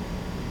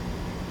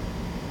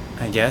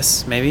 I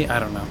guess, maybe? I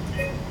don't know.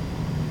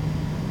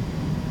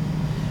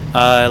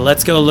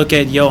 Let's go look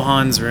at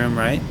Johann's room,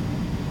 right?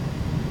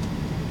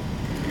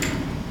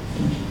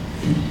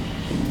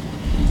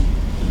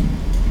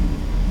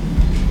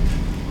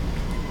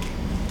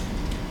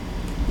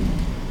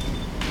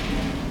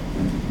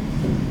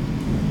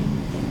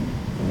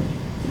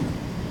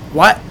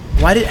 What?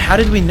 How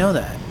did we know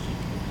that?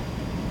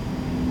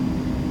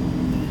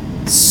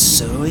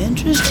 So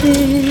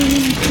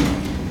interesting.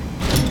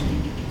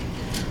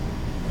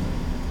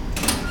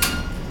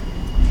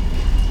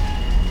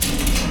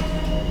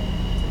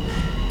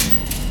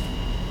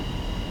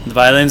 The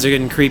violins are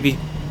getting creepy.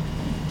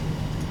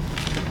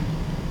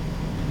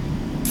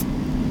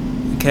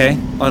 Okay,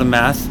 a lot of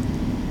math.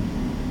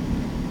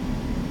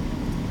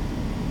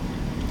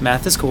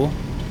 Math is cool.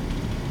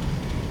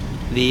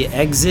 The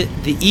exit,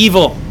 the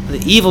evil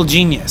The evil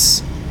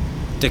genius,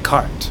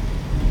 Descartes.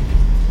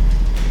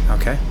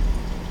 Okay.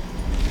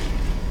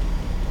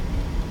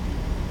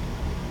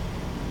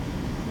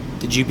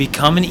 Did you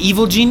become an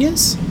evil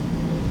genius?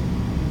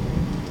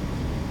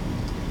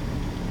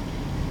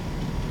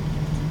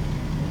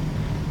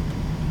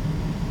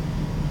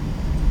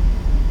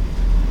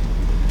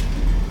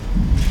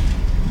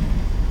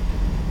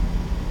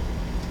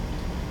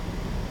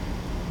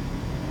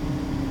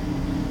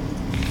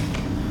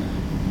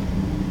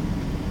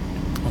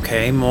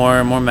 Okay,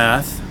 more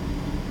math.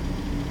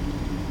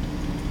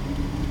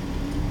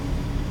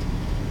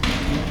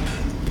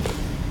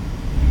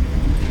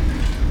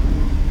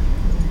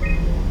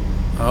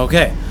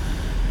 Okay.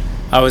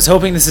 I was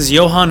hoping this is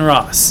Johann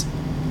Ross.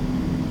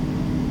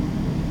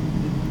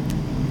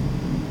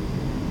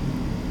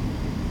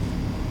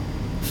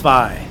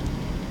 Phi.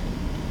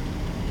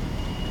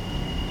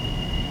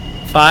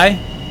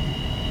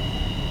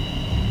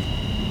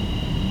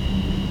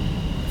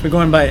 If we're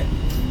going by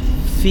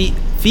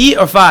feet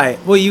or phi?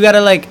 Well, you gotta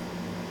like,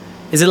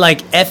 is it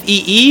like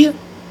FEE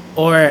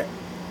or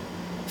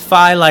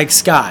phi like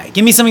sky?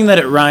 Give me something that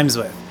it rhymes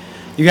with.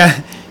 You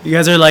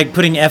guys are like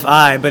putting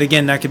FI, but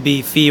again, that could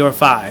be phi or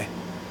phi.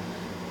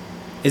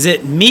 Is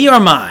it me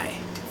or my?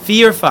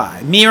 Phi or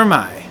phi? Me or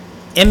my?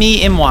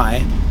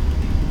 MEMY.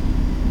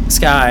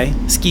 Sky.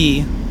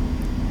 Ski.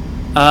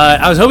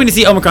 I was hoping to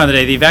see Omicron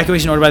today. The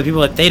evacuation order by the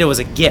people at Theta was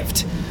a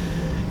gift.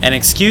 An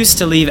excuse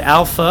to leave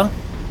Alpha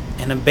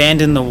and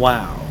abandon the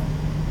WoW.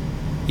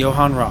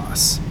 Johann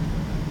Ross.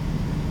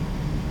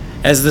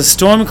 As the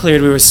storm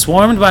cleared, we were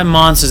swarmed by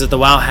monsters that the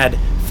WoW had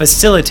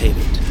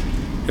facilitated.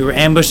 We were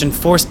ambushed and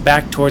forced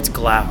back towards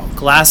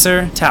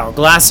Glasser,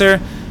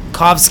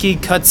 Kovsky,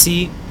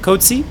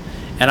 Kotzi,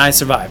 and I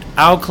survived.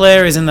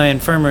 Owlclair is in the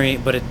infirmary,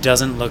 but it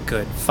doesn't look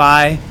good.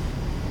 Phi,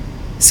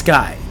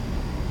 sky.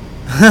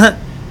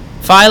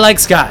 Phi like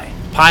sky.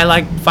 Phi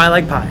like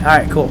pie.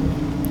 Alright, cool.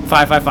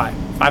 Phi for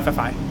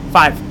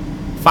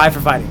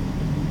fighting.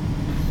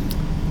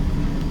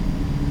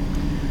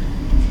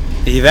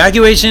 The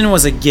evacuation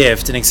was a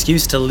gift, an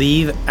excuse to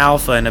leave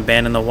Alpha and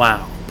abandon the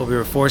WoW, but we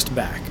were forced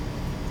back.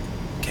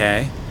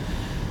 Okay.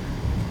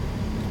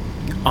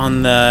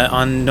 On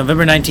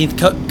November 19th,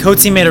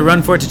 Kotzi made a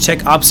run for it to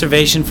check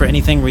observation for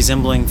anything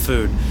resembling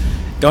food.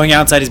 Going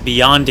outside is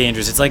beyond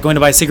dangerous. It's like going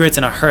to buy cigarettes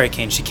in a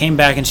hurricane. She came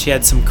back and she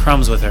had some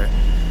crumbs with her.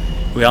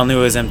 We all knew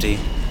it was empty.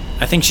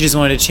 I think she just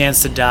wanted a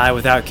chance to die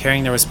without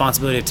carrying the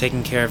responsibility of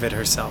taking care of it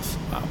herself.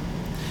 Wow.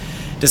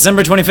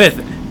 December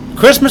 25th,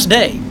 Christmas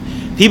Day.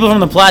 People from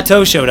the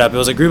plateau showed up. It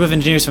was a group of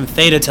engineers from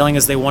Theta telling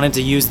us they wanted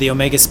to use the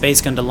Omega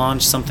space gun to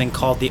launch something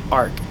called the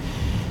Ark.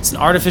 It's an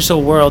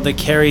artificial world that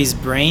carries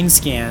brain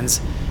scans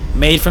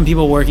made from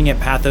people working at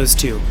Pathos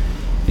 2.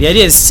 The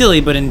idea is silly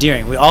but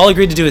endearing. We all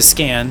agreed to do a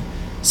scan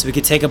so we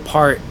could take a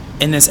part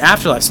in this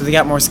afterlife, so they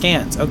got more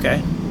scans.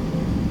 Okay.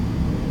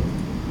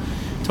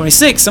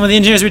 26. Some of the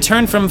engineers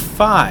returned from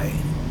Phi.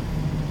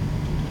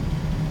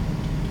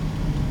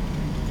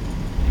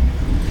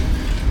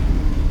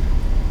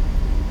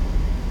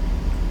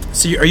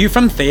 So are you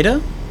from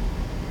Theta?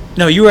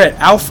 No, you were at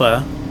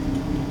Alpha.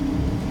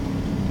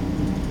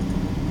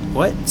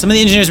 What? Some of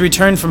the engineers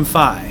returned from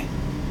Phi,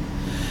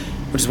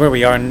 which is where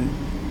we are.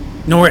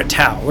 No, we're at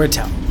Tau. We're at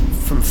Tau.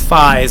 From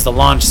Phi is the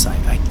launch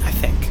site, I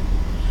think.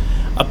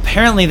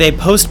 Apparently, they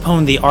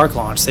postponed the Ark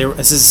launch.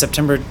 This is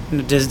December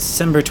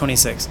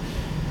 26th.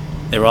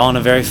 They were all in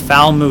a very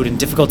foul mood and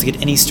difficult to get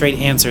any straight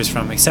answers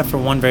from, except for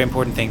one very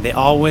important thing. They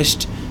all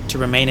wished to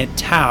remain at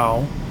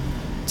Tau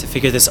to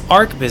figure this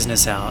Ark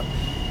business out,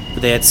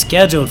 but they had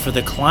scheduled for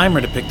the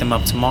climber to pick them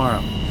up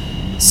tomorrow.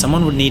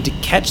 Someone would need to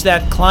catch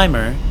that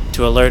climber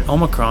to alert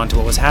Omicron to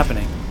what was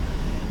happening.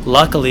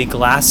 Luckily,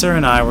 Glasser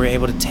and I were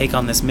able to take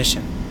on this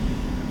mission.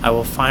 I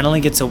will finally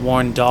get to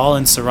warn Dahl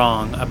and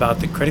Sarong about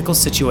the critical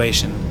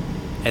situation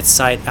at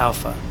Site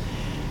Alpha.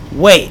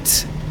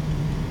 Wait.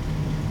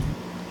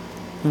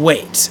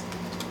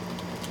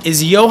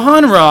 Is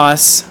Johann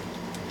Ross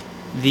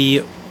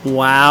the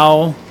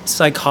WoW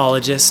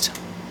psychologist?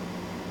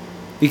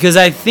 Because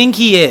I think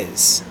he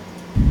is.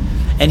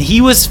 And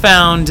he was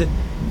found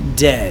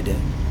dead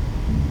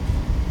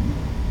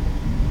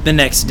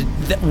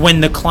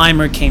when the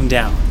climber came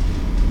down.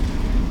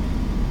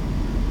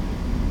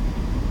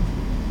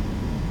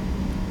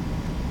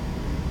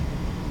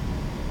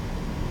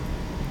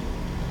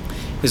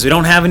 Because we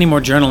don't have any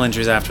more journal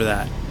entries after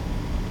that.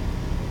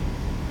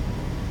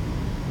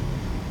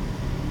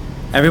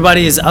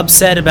 Everybody is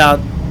upset about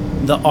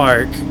the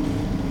Ark.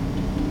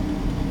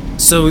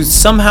 So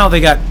somehow they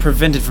got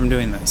prevented from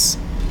doing this.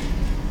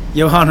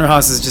 Johann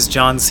Ross is just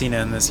John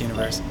Cena in this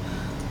universe.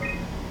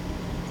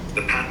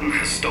 The pattern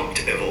has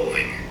stopped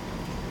evolving.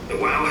 The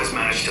WoW has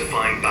managed to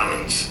find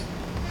balance.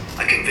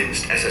 I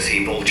convinced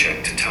SSE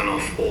Volcheck to turn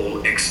off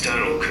all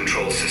external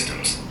control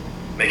systems,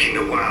 making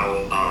the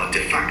WoW our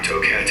de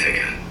facto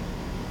caretaker.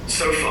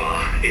 So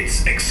far,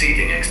 it's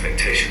exceeding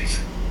expectations.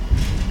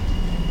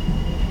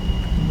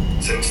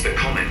 Since the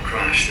comet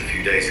crashed a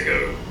few days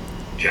ago,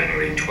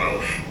 January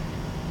 12th,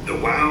 the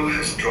WoW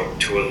has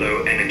dropped to a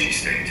low energy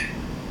state.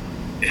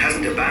 It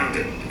hasn't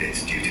abandoned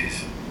its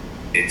duties.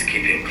 It's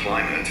keeping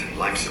climate and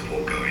life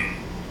support going.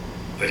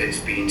 But it's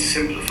been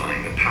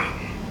simplifying the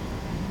pattern,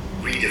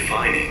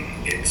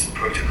 redefining its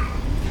protocol.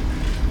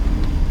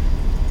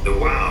 The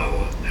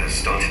WOW has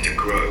started to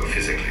grow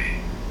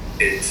physically.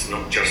 It's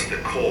not just the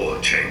core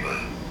chamber.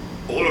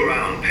 All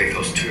around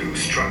Pathos 2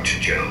 structure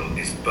gel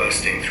is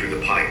bursting through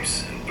the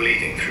pipes and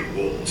bleeding through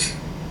walls.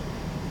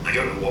 I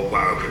don't know what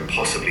WOW could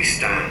possibly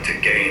stand to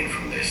gain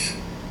from this,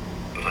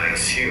 but I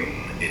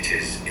assume it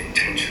is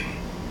intention.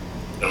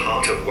 The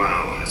heart of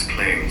WOW has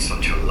claimed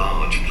such a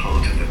large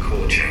part of the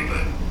core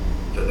chamber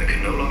that there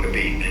can no longer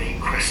be any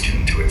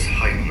question to its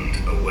heightened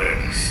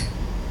awareness.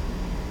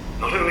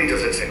 Not only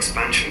does its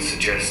expansion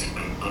suggest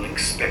an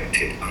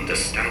unexpected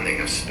understanding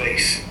of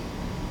space,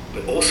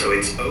 but also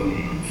its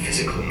own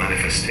physical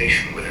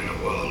manifestation within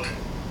the world.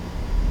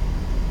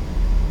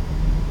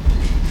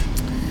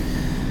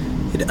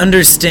 It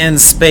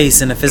understands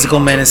space and a physical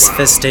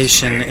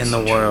manifestation in the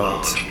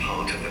world.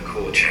 Part of the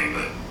core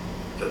chamber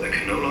that there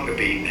can no longer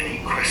be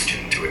any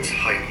question to its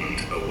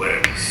heightened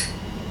awareness.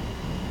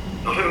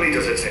 Not only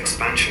does its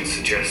expansion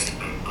suggest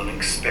an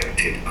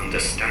unexpected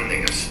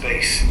understanding of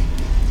space,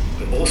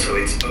 but also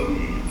its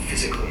own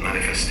physical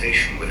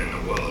manifestation within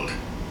the world.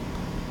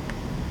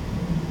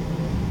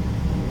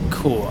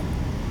 Cool.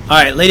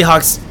 Alright, Lady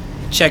Hawk's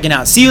checking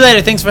out. See you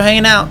later. Thanks for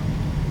hanging out.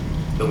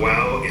 The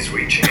WOW is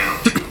reaching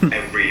out to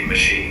every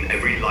machine,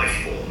 every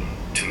life form,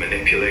 to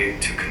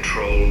manipulate, to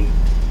control.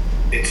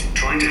 It's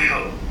trying to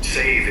help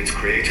save its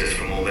creators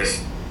from all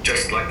this,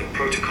 just like the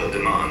protocol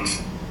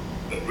demands.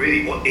 But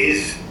really, what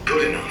is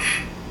good enough?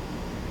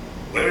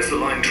 Where is the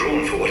line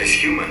drawn for what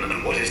is human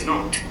and what is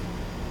not?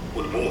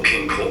 Would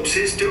walking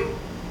corpses do?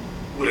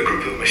 Would a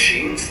group of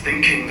machines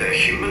thinking they're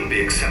human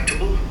be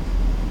acceptable?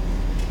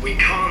 We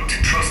can't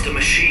trust a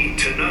machine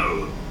to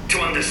know, to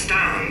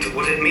understand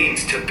what it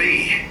means to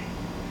be.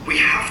 We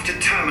have to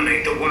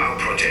terminate the WOW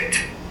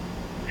project.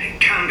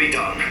 It can be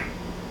done.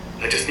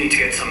 I just need to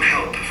get some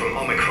help from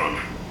Omicron.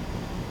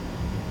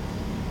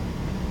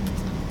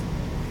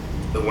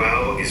 The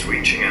WOW is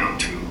reaching out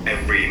to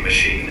every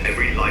machine,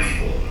 every life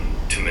form,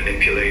 to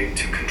manipulate,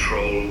 to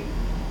control.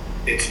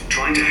 It's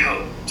trying to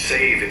help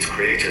save its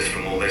creators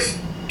from all this,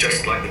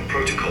 just like the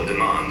protocol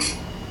demands.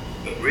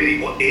 But really,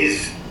 what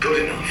is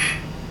good enough?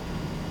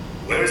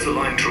 Where is the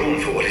line drawn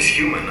for what is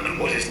human and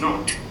what is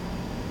not?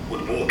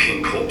 Would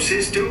walking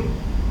corpses do?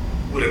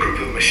 Would a group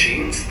of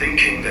machines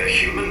thinking they're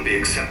human be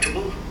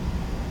acceptable?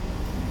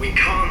 We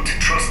can't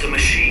trust a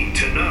machine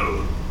to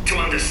know, to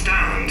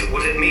understand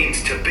what it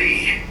means to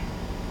be.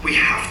 We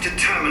have to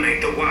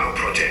terminate the WOW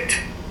project.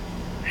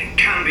 It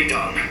can be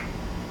done.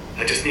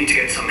 I just need to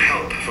get some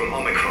help from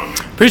Omicron.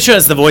 Pretty sure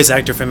that's the voice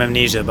actor from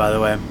Amnesia, by the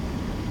way.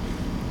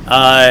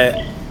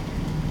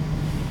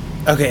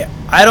 Okay,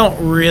 I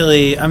don't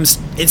really.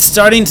 It's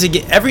starting to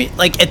get at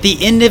the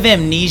end of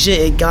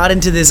Amnesia, it got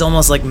into this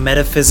almost like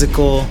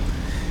metaphysical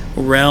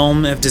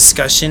realm of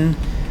discussion,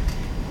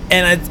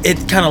 and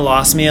it kind of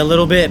lost me a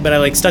little bit. But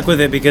I stuck with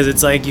it because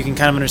it's like you can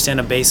kind of understand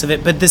the base of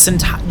it. But this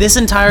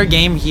entire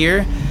game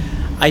here,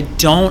 I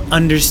don't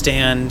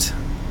understand.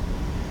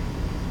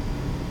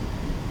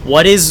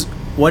 What is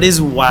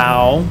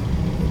WOW?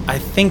 I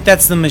think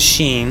that's the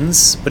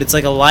machines, but it's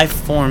like a life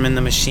form in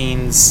the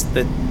machines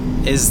that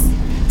is.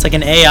 It's like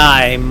an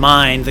AI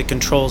mind that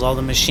controls all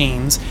the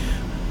machines.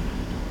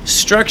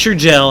 Structure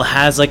Gel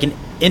has like an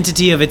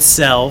entity of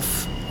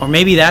itself, or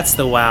maybe that's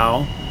the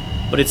WOW,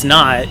 but it's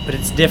not, but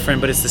it's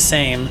different, but it's the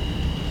same.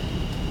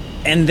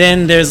 And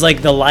then there's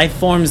like the life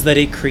forms that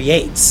it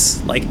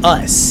creates, like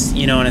us,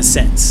 in a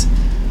sense.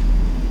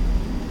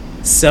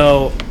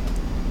 So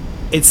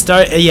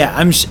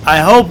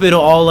I hope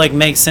it'll all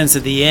make sense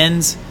at the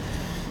end,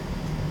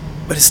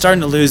 but it's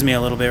starting to lose me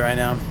a little bit right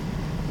now.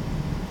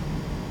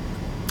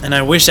 And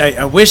I wish I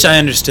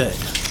understood.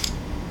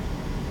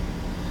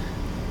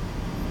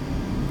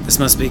 This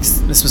must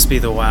be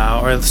the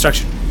WOW, or the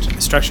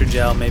structure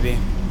gel maybe.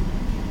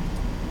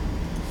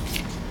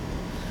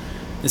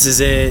 This is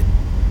it.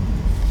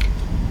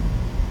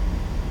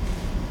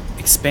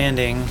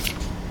 Expanding.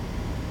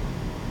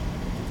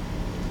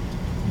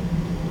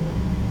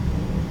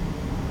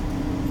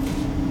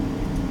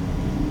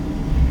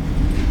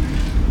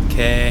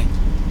 Okay.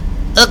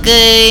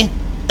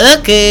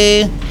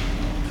 Okay.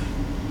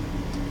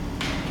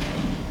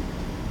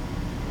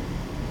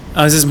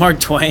 Oh, is this Mark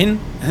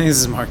Twain? I think this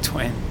is Mark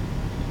Twain.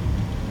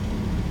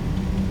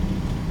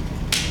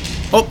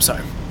 Oh,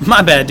 sorry.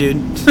 My bad, dude.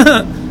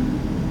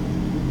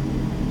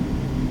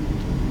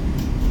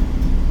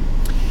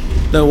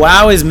 The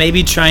WOW is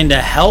maybe trying to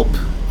help,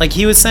 like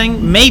he was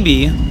saying.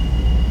 Maybe.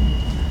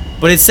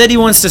 But it said he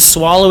wants to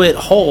swallow it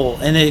whole,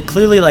 and it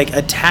clearly,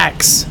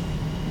 attacks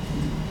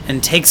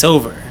and takes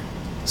over.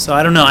 So,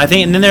 I don't know. I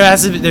think, and then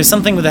there's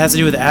something that has to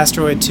do with the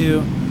asteroid,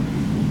 too.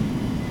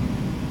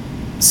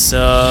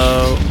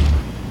 So,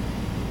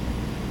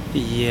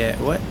 yeah,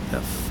 what the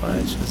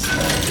fudge was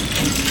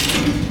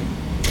that?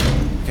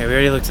 Okay, we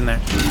already looked in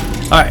there.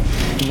 Alright,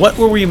 what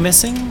were we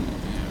missing?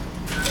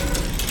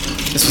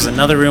 This was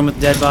another room with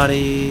dead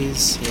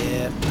bodies.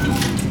 Yep.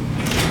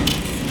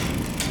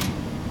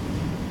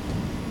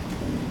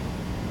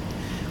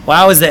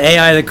 WoW is the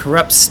AI that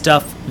corrupts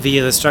stuff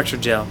via the structured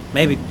gel.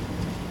 Maybe.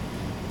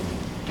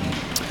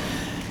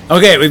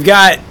 Okay, we've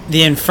got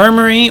the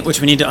infirmary, which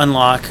we need to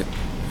unlock.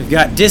 We've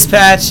got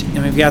dispatch,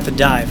 and we've got the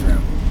dive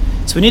room.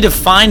 So we need to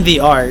find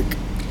the Ark.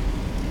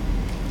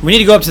 We need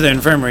to go up to the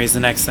infirmary is the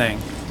next thing.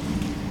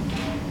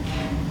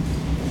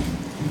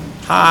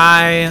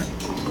 Hi.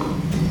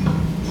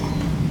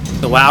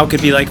 The WoW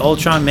could be like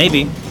Ultron,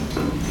 maybe.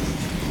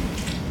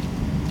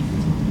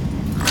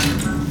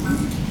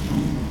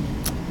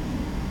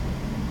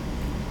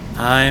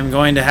 I'm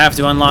going to have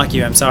to unlock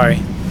you, I'm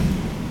sorry.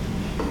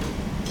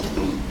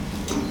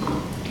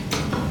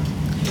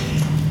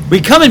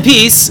 We come in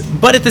peace,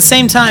 but at the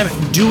same time,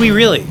 do we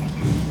really?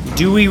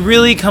 Do we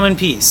really come in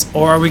peace?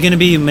 Or are we going to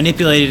be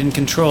manipulated and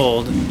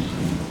controlled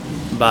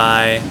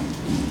by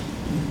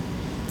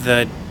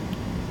the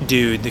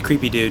dude, the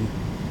creepy dude?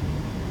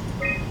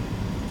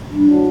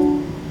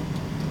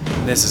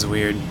 This is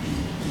weird.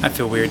 I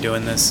feel weird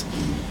doing this.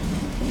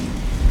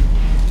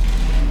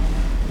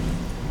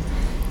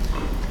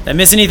 Did I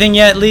miss anything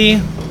yet, Lee?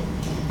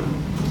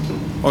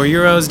 Or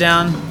Euros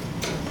down?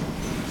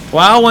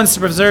 WoW wants to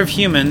preserve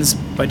humans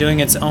by doing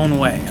its own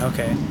way.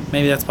 Okay,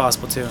 maybe that's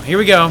possible too. Here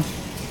we go.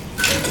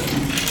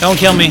 Don't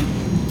kill me.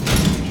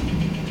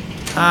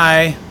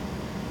 Hi.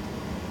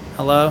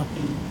 Hello?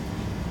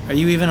 Are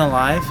you even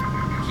alive?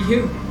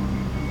 You're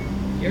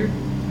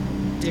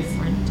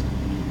different.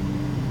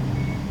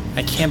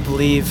 I can't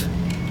believe...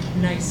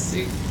 Nice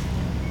suit.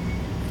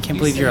 I can't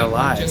believe you're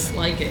alive. Just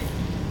like it.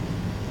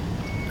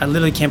 I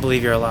literally can't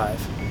believe you're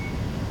alive.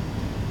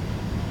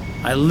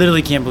 I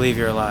literally can't believe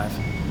you're alive.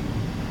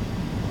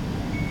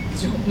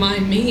 Don't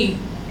mind me.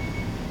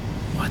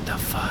 What the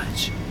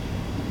fudge?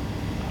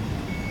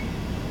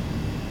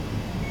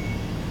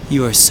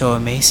 You are so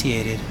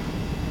emaciated.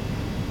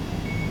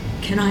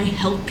 Can I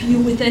help you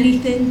with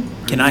anything?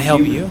 Can I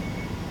help you?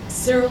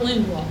 Sarah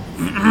Lindwall.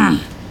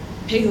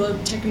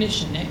 Payload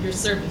technician at your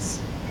service.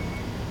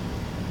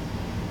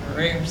 A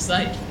rare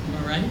sight,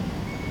 am I right?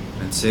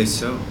 I'd say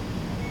so.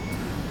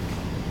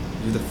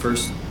 You're the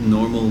first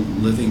normal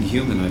living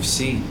human I've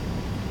seen.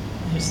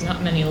 There's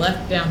not many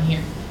left down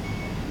here.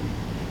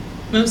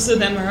 Most of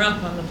them are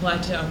up on the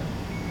plateau.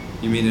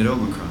 You mean at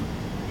Omicron?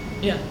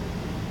 Yeah.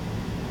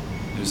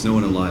 There's no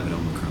one alive at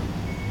Omicron.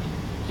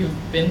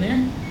 You've been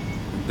there?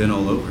 I've been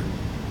all over.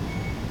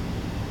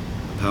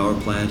 The power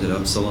plant at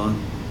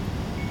Upsilon,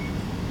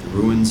 the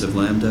ruins of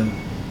Lambda,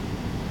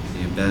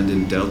 the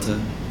abandoned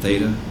Delta,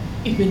 Theta.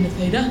 You've been to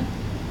Theta?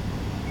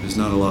 There's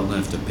not a lot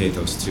left of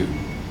Pathos 2.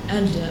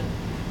 And,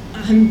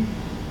 I'm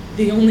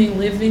the only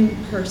living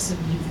person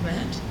you've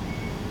met?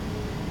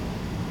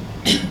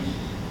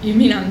 You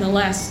mean I'm the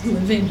last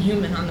living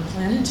human on the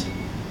planet?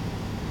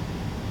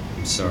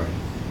 I'm sorry.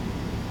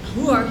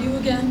 Who are you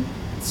again?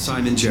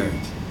 Simon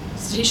Jarrett.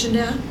 Stationed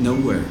out?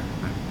 Nowhere.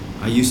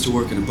 I used to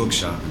work in a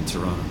bookshop in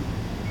Toronto.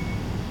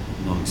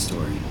 Long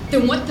story.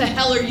 Then what the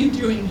hell are you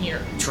doing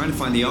here? I'm trying to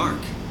find the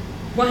Ark.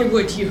 Why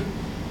would you?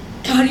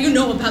 How do you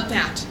know about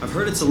that? I've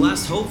heard it's the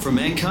last hope for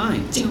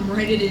mankind. Damn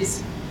right it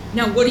is.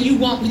 Now what do you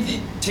want with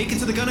it? Take it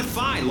to the Gun at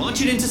Phi. Launch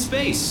it into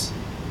space.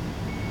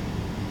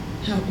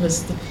 That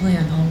was the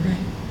plan, all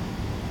right.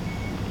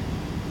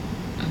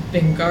 I've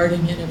been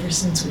guarding it ever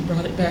since we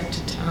brought it back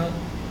to town.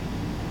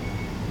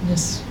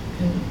 Just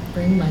couldn't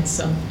bring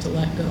myself to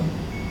let go.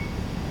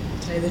 To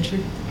tell you the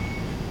truth,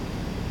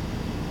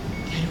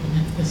 I don't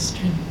have the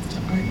strength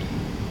to argue.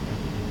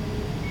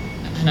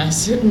 And I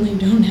certainly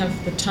don't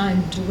have the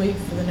time to wait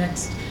for the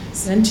next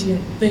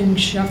sentient thing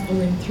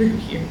shuffling through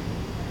here.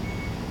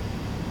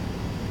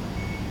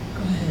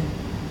 Go ahead.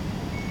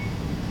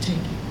 Take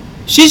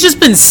it. She's just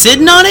been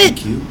sitting on it?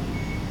 Thank you.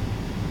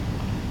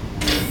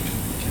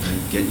 Can I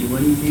get you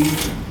anything?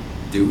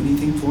 Do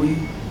anything for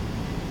you?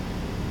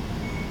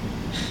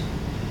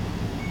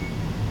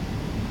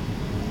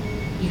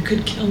 You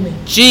could kill me.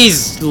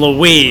 Jeez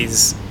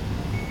Louise.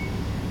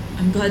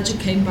 I'm glad you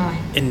came by.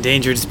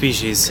 Endangered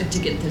species. Good to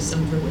get this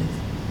over with.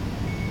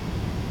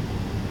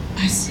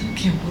 I still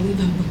can't believe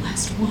I'm the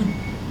last one.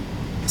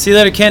 See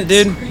that, Kent,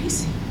 dude? It's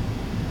crazy.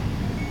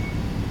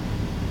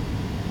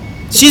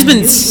 She's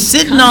been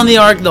sitting on the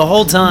Ark the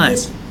whole time.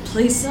 This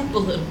place up a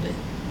little bit.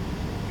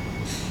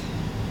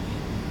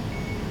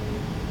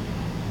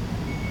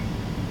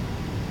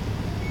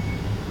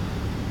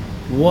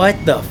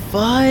 What the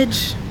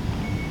fudge?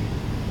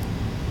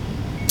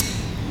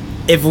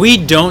 If we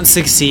don't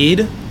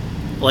succeed,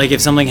 like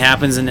if something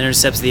happens and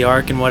intercepts the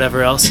Ark and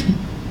whatever else,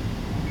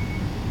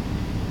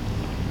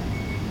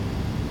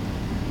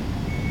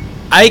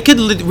 I could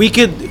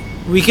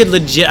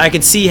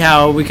see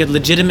how we could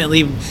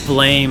legitimately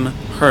blame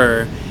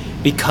her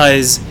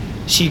because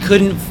she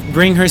couldn't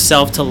bring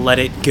herself to let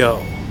it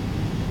go.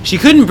 She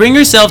couldn't bring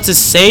herself to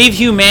save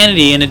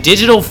humanity in a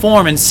digital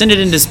form and send it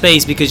into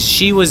space because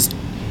she was...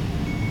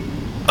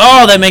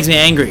 Oh, that makes me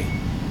angry.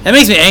 That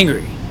makes me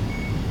angry.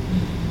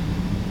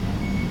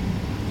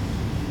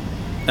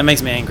 That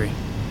makes me angry.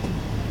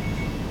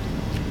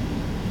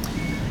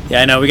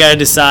 Yeah, I know. We gotta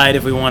decide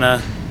if we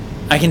wanna...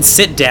 I can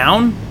sit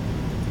down?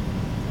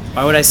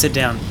 Why would I sit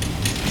down?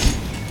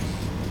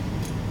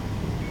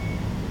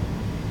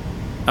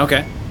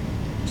 Okay.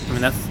 I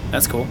mean,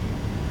 that's cool.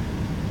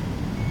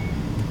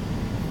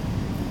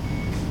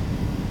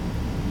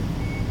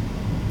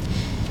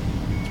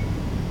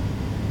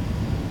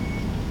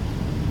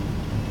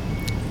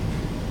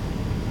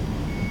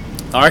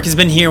 The Ark has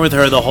been here with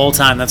her the whole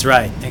time. That's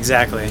right.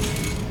 Exactly.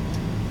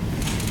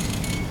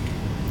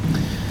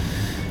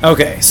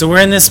 Okay, so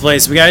we're in this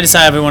place. We gotta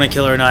decide if we want to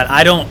kill her or not.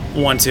 I don't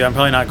want to. I'm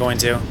probably not going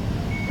to.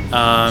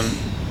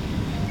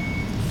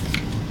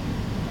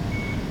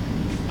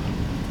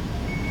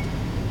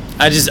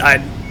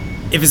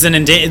 If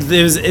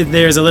it's if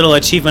there's a little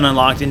achievement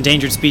unlocked,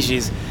 endangered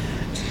species.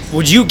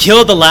 Would you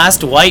kill the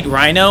last white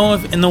rhino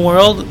in the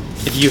world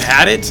if you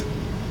had it?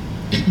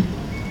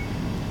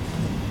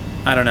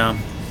 I don't know.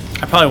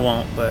 I probably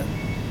won't, but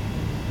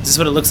is this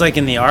what it looks like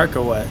in the Ark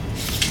or what?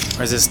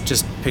 Or is this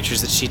just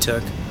pictures that she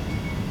took?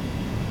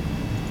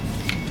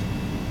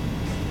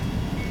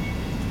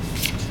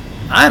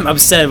 I'm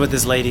upset with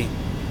this lady.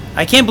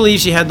 I can't believe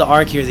she had the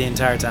Ark here the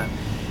entire time.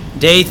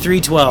 Day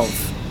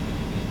 312.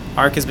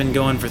 Ark has been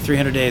going for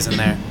 300 days in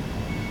there.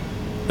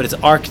 But it's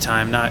Ark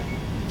time, not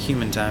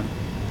human time.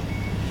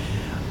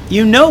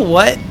 You know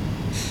what?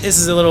 This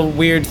is a little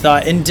weird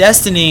thought. In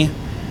Destiny,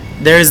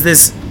 there's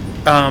this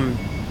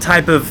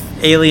type of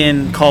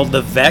alien called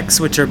the Vex,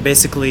 which are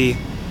basically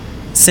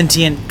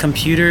sentient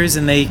computers,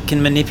 and they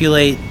can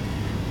manipulate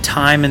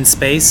time and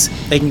space.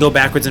 They can go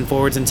backwards and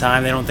forwards in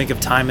time. They don't think of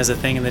time as a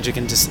thing, and that you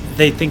can just,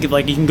 they think of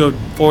like you can go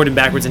forward and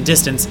backwards in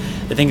distance.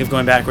 They think of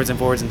going backwards and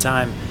forwards in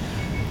time.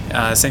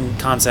 Same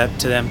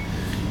concept to them.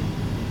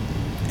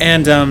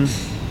 And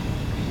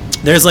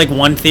there's like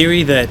one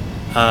theory that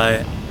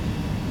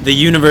the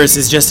universe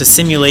is just a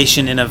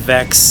simulation in a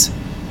Vex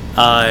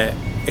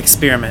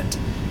experiment.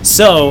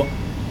 So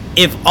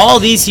if all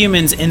these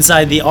humans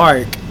inside the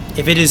Ark,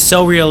 if it is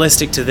so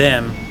realistic to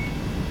them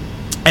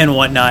and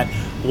whatnot,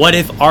 what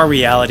if our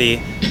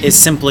reality is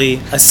simply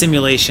a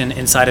simulation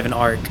inside of an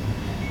Ark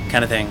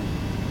kind of thing?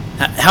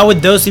 How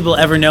would those people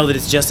ever know that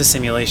it's just a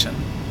simulation,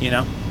 you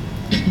know?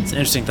 It's an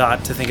interesting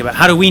thought to think about.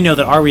 How do we know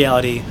that our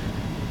reality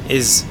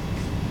is,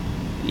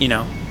 you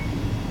know?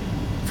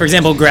 For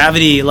example,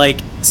 gravity, like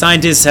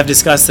scientists have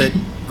discussed that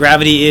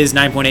gravity is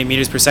 9.8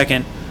 meters per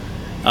second,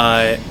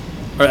 or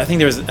I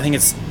think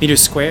it's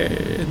meters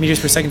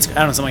per second, I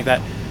don't know, something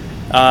like that.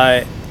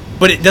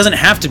 But it doesn't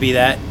have to be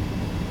that.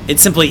 It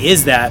simply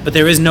is that, but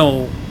there is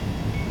no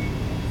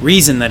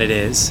reason that it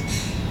is.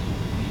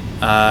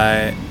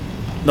 The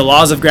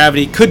laws of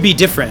gravity could be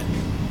different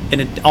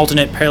in an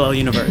alternate parallel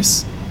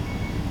universe.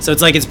 So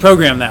it's like it's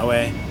programmed that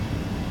way.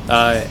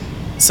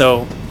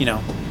 So, you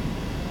know,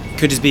 it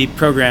could just be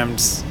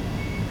programmed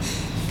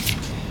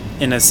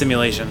in a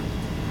simulation.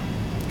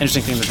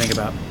 Interesting thing to think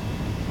about.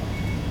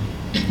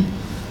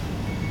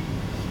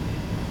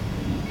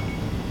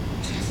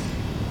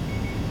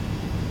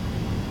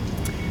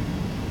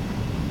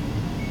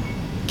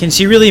 Can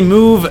she really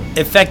move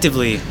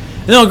effectively?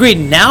 No, agreed.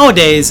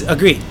 Nowadays,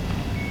 agreed.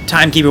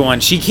 Timekeeper 1.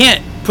 She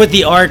can't put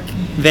the Ark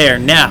there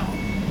now.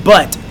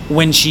 But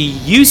when she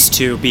used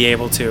to be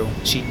able to,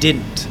 she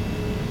didn't.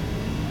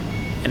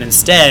 And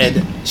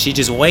instead, she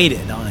just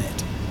waited on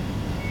it.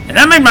 And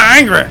that made me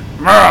angry.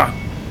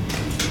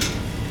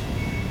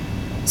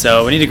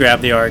 So we need to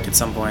grab the Ark at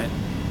some point.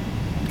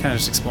 Kind of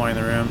just exploring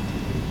the room.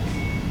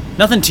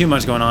 Nothing too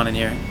much going on in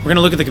here. We're going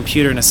to look at the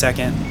computer in a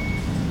second.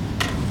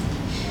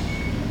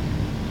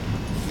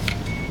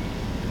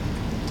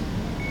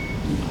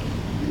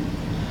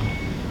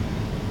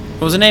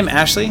 What was her name?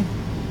 Ashley?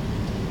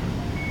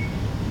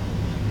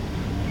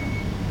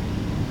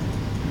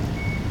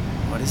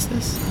 What is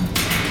this?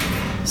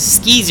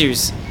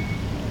 Skeezers.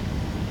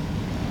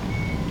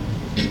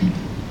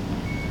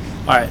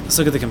 Alright, let's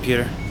look at the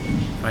computer.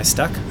 Am I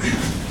stuck?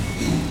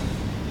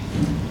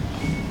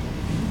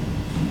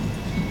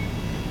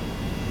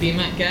 Be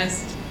my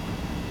guest.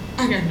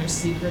 I got no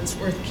secrets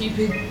worth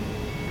keeping.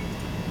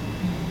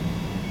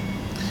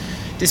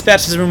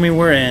 Dispatch to the room we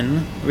were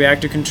in.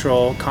 Reactor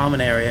control,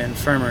 common area,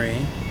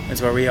 infirmary.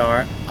 That's where we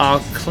are.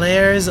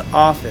 Claire's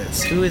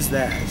office. Who is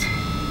that?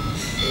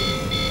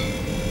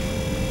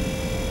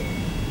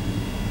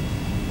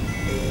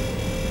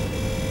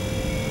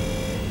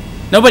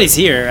 Nobody's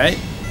here, right?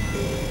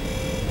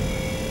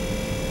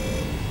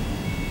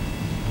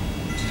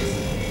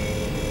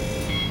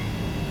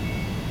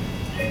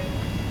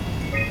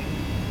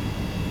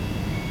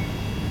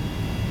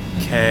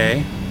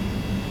 Okay.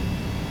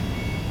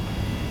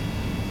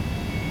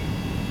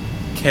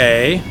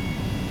 Okay.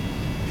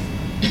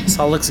 This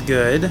all looks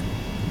good.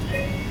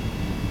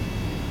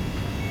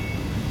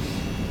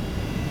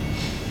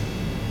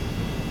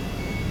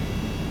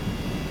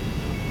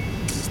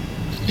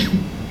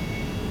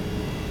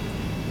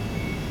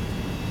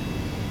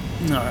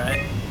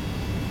 Alright.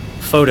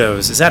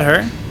 Photos. Is that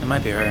her? It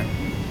might be her.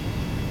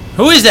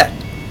 Who is that?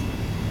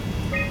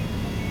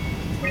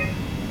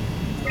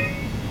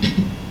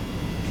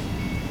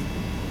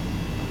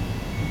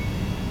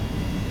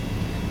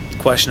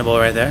 Questionable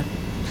right there.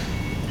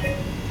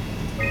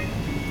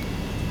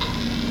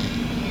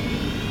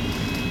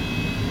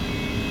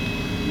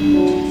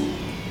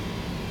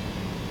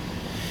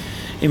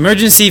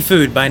 Emergency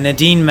Food by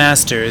Nadine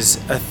Masters.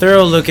 A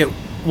thorough look at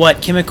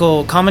what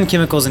common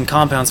chemicals and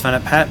compounds found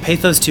at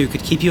Pathos 2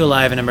 could keep you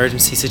alive in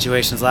emergency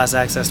situations, last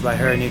accessed by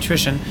her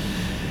nutrition.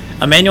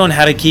 A manual on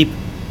how to keep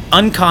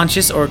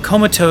unconscious or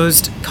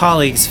comatose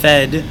colleagues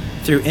fed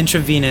through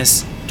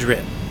intravenous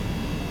drip.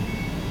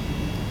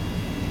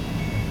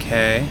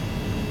 Okay.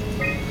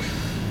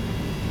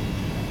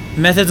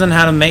 Methods on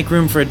how to make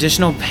room for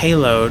additional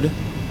payload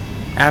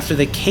after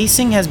the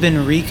casing has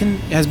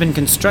been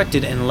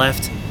constructed and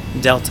left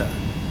Delta.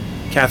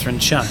 Catherine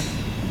Chun.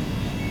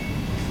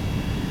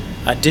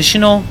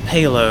 Additional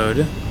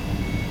payload.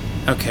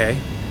 Okay.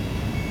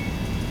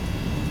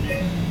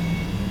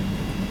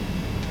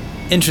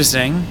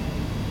 Interesting.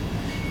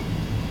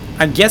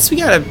 I guess we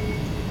gotta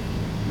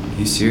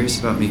You serious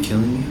about me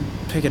killing you?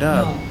 pick it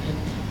up. Well,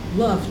 I'd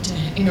love to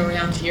hang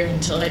around here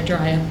until I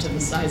dry up to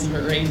the size of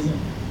a raisin.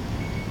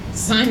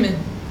 Simon,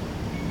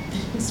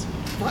 this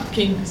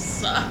fucking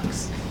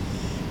sucks.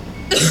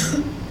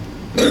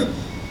 I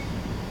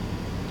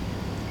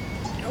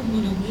don't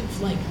want to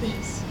live like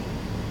this.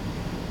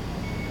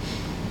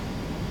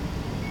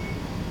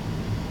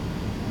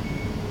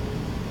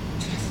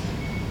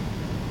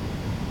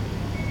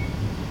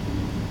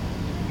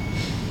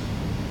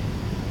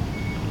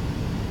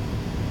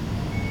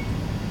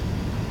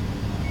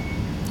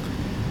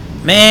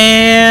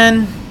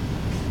 Man.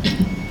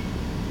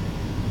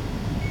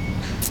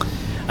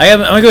 I'm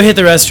gonna go hit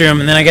the restroom,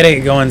 and then I gotta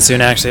get going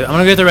soon, actually. I'm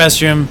gonna go hit the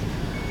restroom.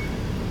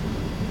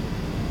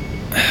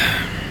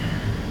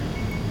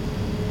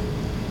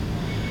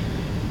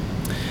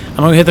 I'm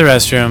gonna hit the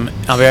restroom.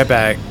 I'll be right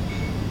back.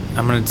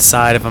 I'm gonna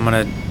decide if I'm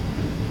gonna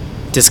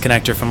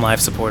disconnect her from life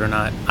support or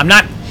not. I'm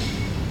not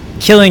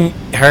killing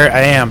her.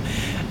 I am.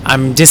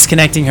 I'm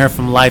disconnecting her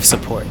from life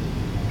support.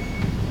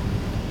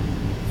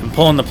 I'm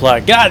pulling the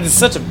plug. God, this is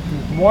such a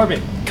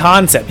morbid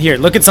concept. Here,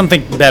 look at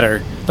something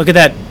better. Look at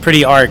that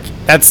pretty arc.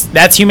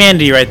 That's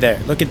humanity right there.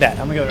 Look at that.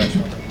 I'm gonna go to the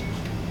restroom.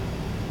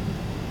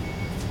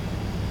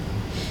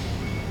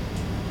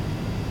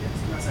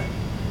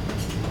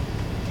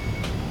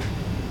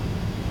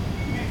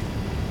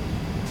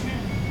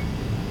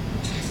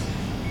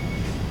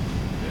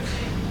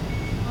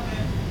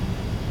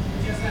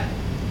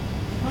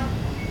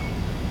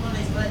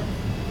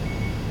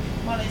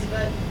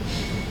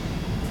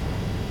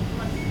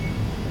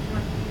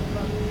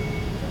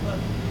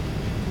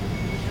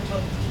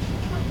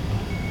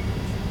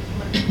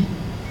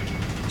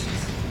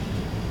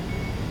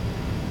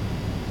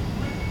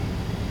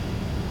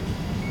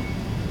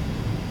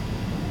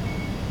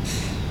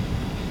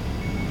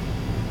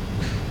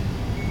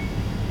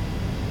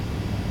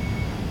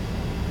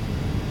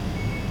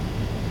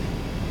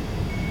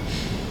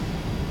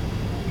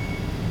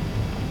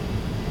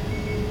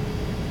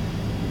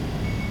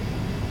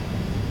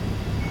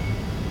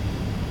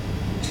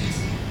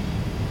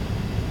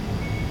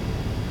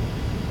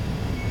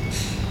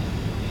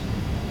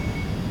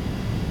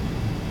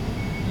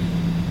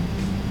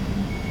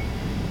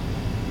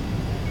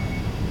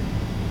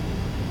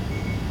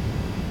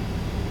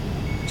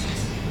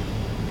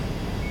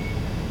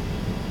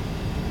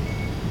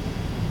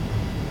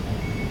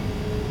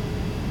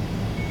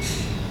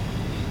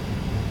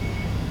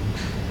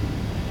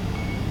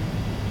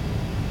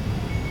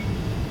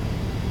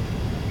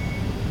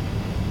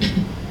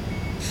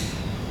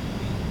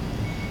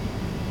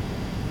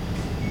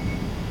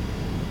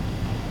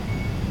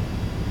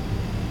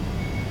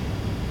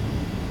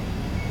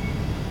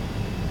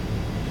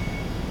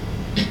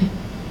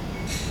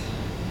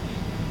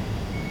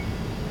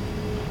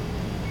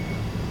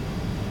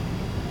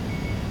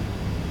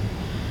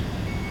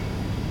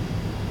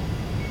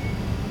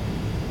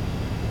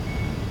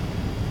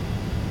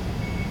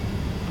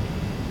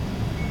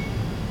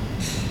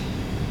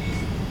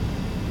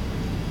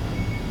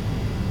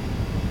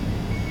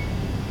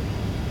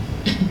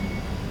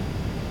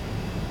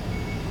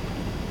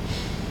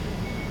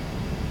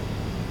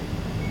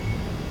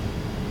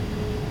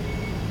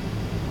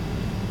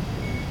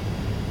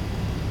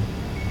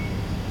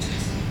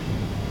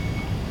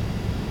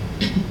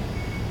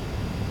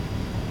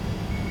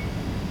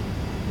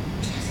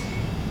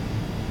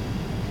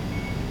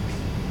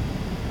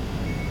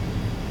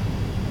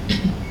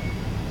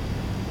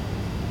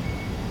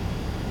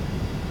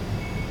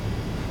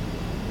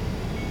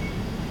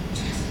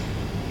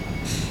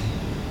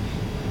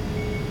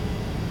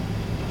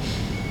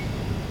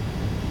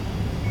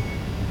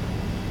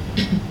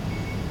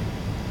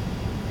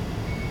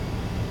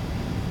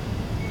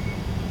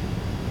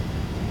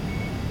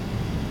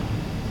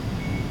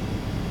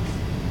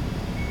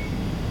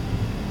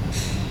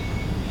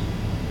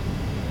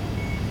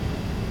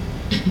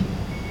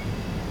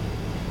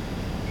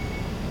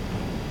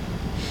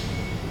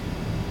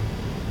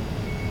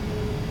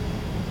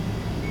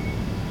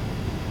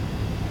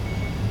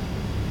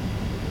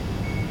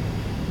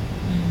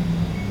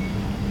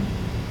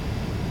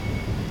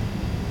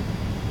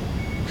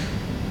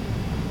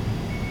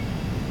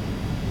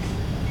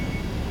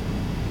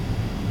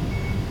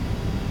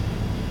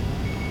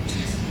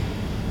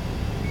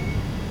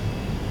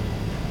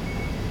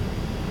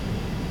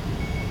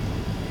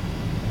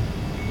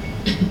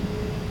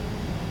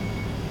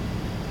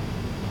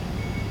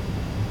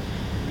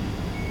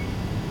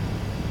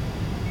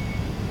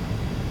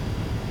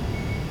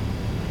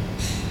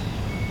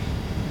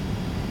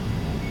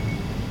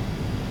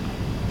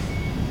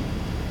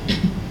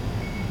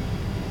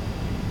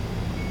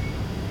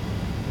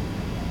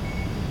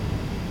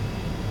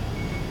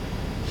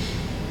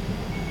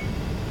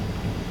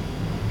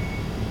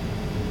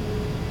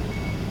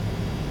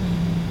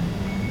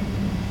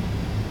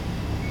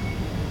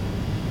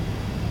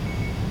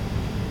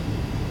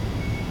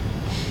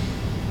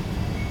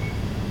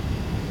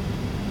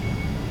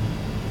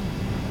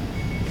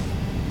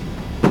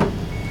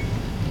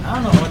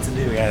 don't know what to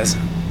do, guys.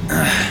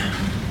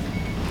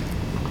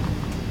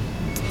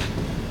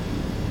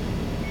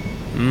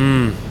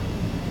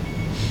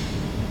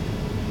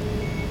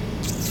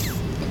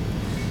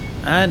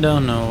 I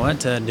don't know what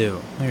to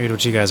do. Let me read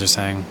what you guys are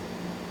saying.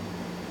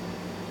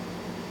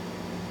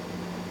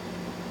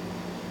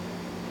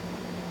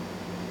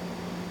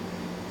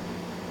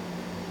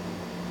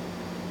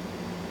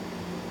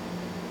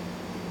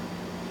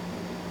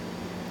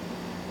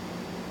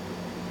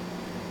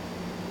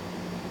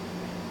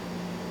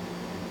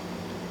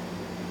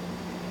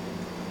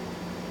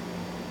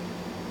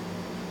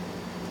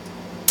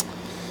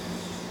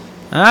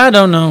 I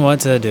don't know what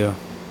to do.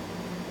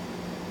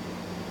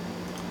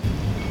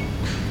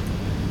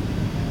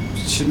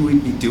 Shouldn't we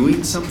be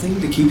doing something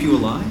to keep you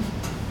alive?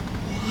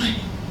 Why?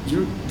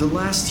 You're the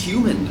last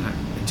human. I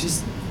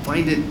just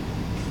find it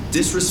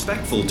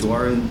disrespectful to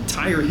our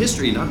entire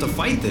history not to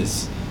fight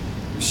this.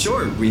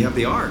 Sure, we have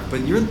the Ark,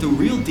 but you're the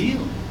real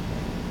deal.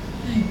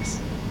 Thanks.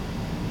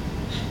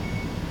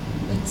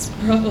 That's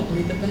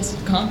probably the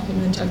best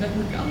compliment I've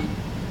ever got.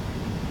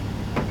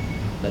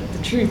 But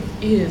the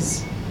truth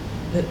is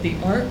that the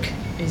Ark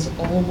is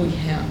all we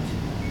have.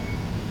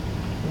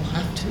 We'll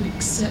have to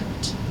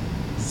accept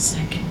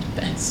second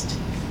best,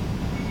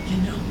 you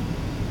know?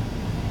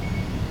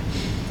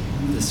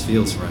 This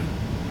feels right.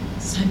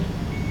 Simon,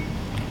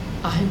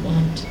 I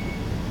want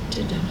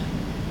to die.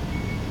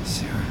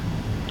 Sarah.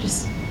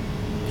 Just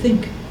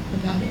think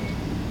about it.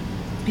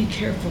 Be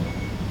careful.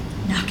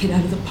 Knock it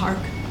out of the park.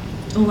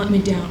 Don't let me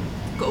down.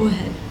 Go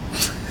ahead.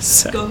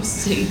 Go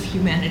save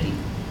humanity.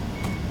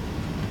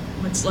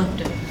 What's left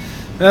of it.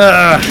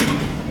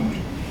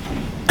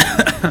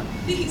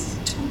 Please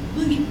don't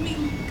leave me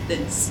like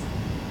this.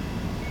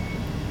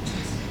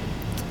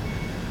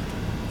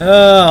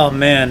 Oh,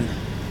 man.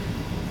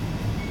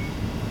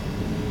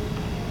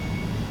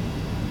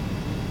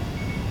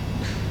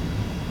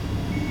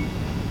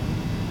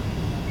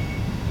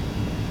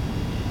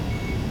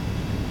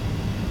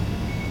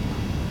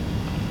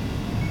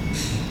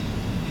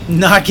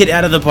 Knock it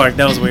out of the park.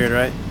 That was weird,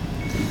 right?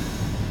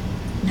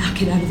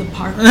 Knock it out of the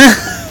park.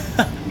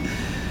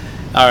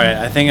 All right,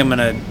 I think I'm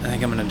gonna do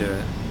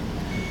it.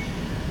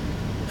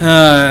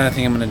 I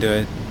think I'm gonna do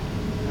it.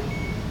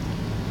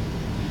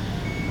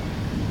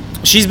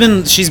 She's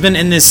been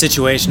in this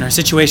situation. Her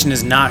situation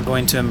is not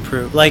going to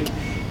improve. Like,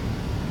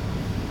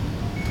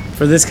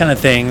 for this kind of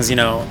things, you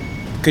know,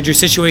 could your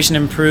situation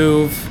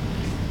improve?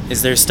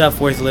 Is there stuff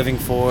worth living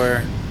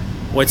for?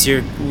 What's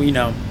your, you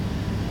know,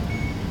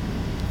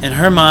 in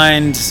her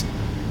mind,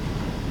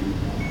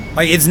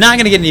 like, it's not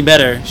going to get any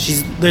better.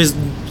 There's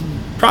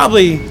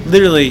probably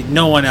literally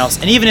no one else.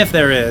 And even if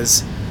there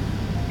is,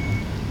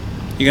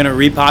 you're going to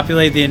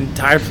repopulate the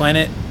entire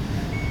planet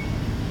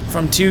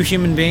from 2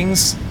 human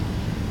beings?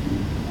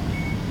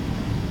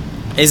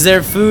 Is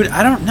there food?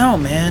 I don't know,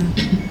 man.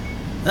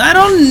 I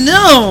don't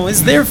know.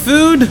 Is there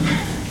food?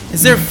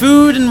 Is there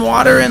food and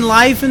water and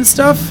life and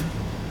stuff?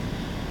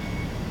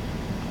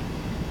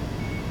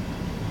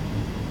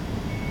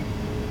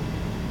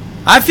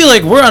 I feel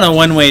like we're on a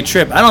one-way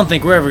trip. I don't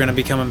think we're ever going to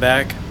be coming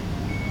back.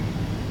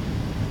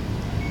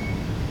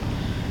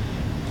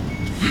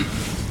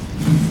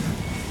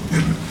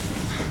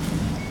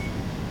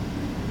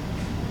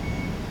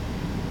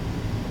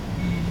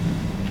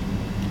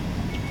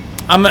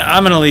 I'm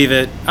gonna leave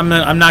it. I'm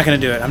not gonna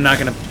do it. I'm not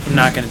gonna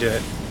do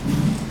it.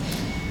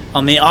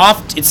 On the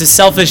off, it's a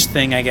selfish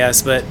thing, I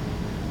guess, but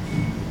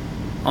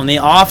on the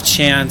off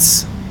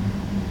chance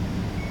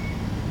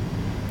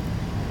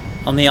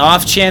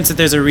that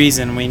there's a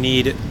reason we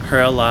need her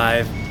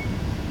alive,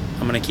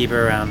 I'm gonna keep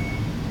her around.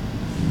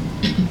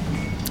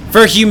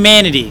 For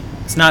humanity.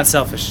 It's not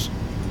selfish.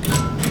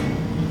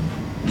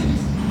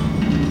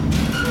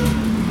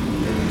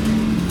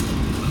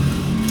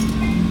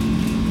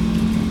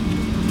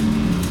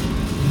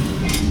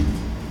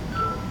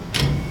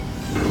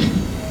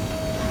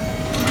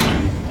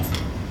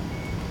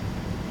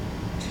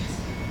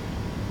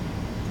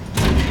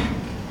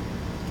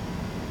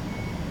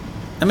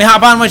 Let me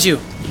hop on with you.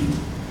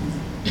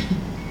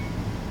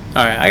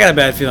 Alright, I got a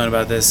bad feeling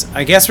about this.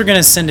 I guess we're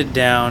gonna send it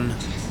down.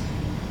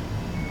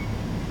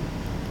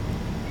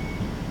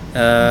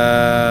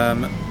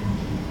 I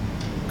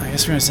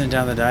guess we're gonna send it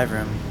down the dive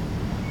room.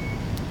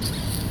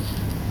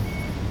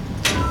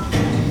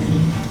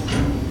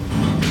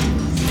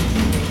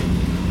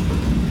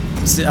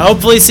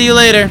 Hopefully see you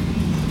later.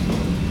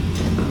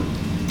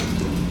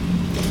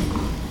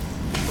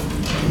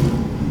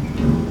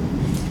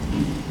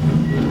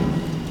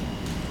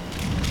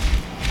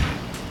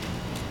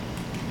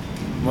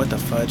 What the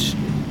fudge?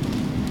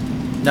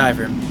 Dive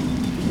room.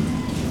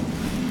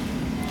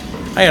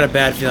 I got a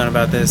bad feeling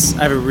about this.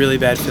 I have a really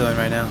bad feeling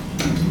right now.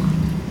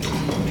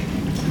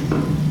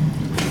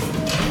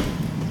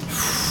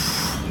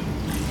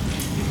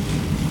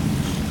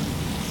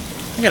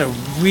 I got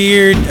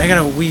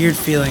a weird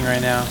feeling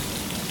right now.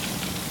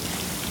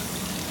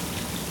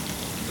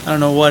 I don't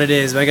know what it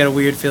is, but I got a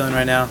weird feeling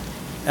right now.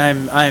 I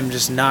am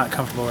just not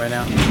comfortable right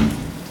now.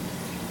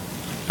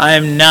 I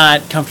am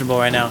not comfortable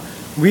right now.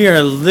 We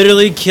are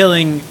literally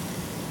killing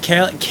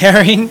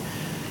carrying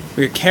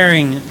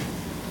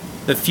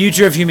the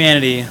future of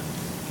humanity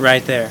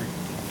right there.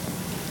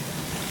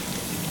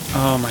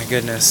 Oh my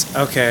goodness.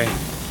 Okay.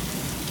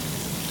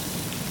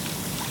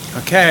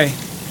 Okay.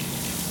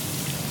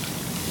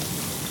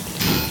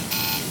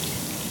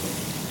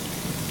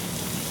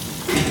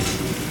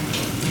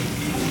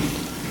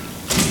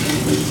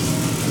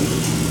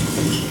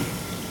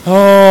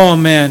 Oh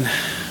man.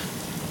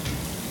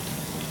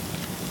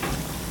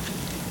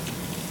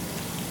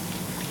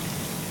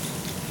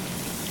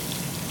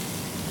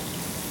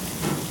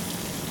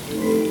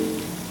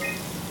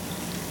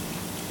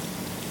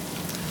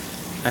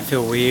 I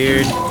feel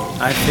weird.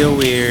 I feel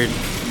weird.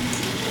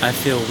 I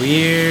feel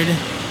weird.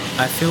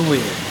 I feel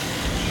weird.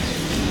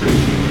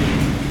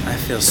 I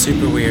feel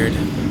super weird.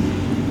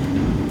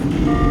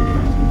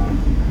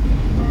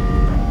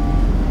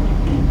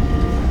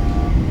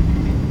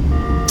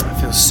 I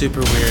feel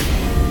super weird.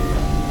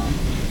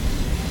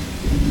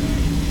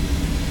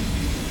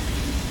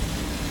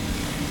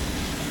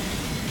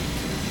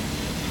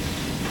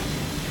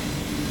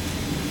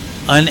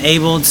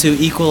 Unable to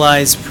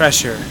equalize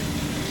pressure.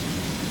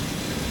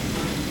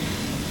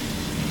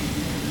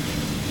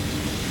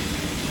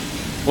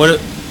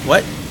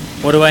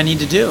 What do I need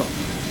to do?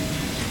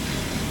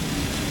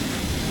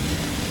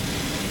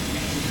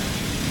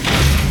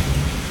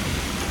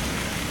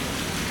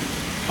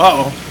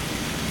 Uh-oh.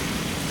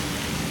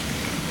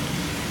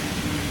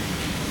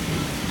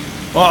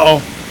 Uh-oh.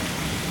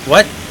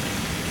 What?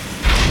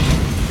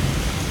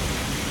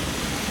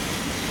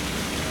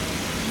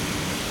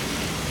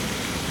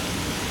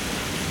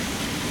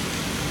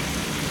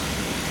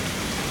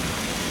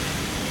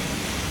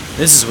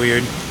 This is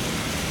weird.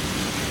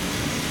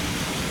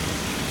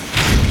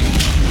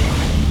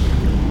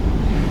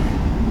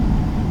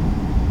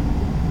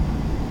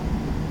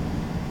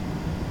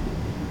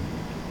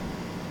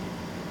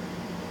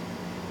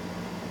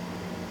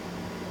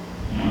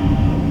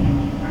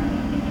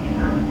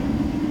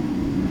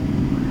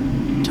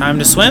 Time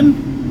to swim?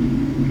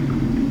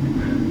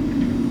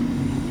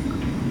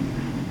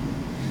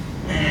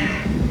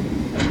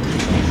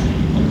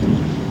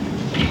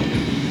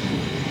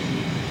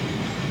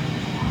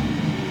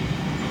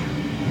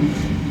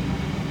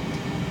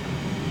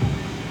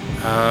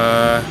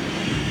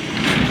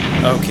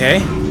 Okay.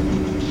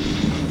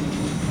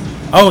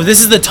 Oh,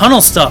 this is the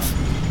tunnel stuff.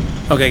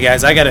 Okay,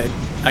 guys, I gotta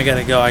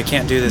go. I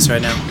can't do this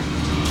right now.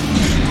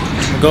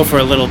 I'll go for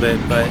a little bit,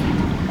 but...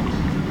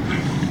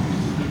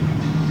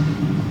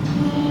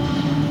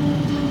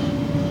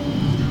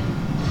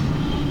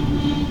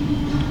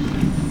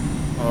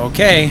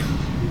 Okay.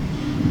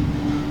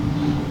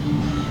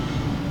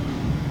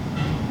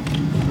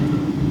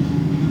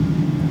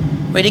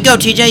 Way to go,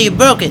 TJ, you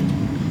broke it.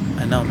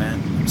 I know,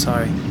 man. I'm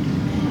sorry.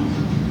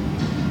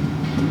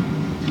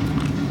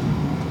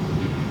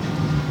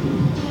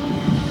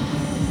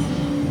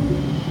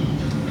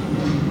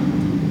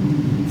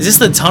 Is this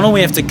the tunnel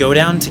we have to go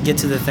down to get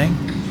to the thing?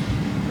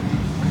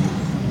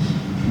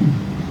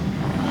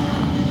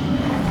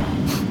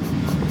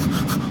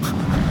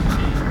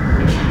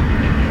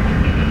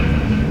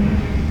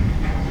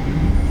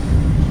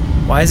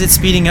 Why is it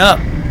speeding up?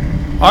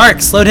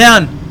 Ark, slow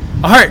down!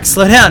 Ark,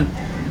 slow down!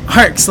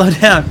 Ark, slow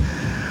down!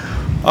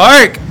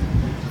 Ark!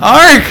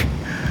 Ark!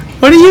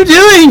 What are you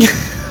doing?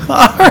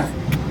 Ark!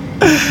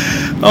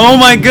 Oh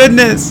my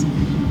goodness!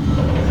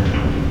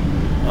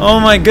 Oh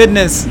my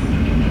goodness!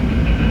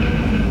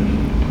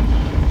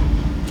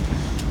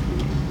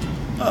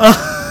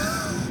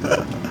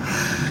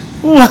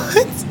 What?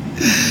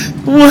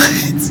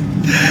 What?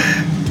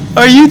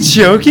 Are you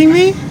joking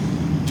me?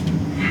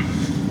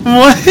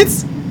 What?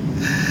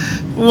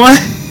 What?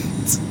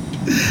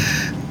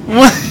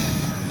 What?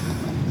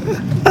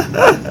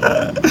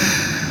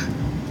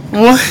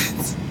 What?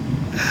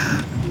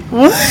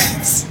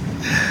 What?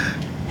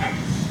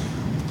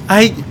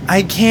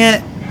 I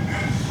can't.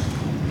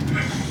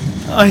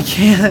 I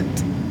can't.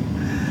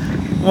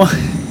 What?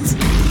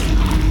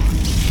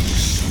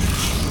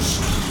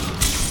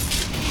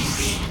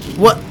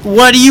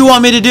 What do you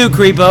want me to do,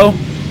 Creepo?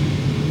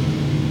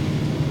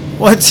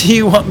 What do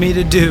you want me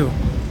to do?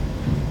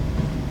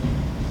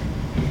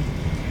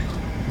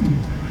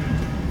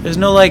 There's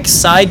no, like,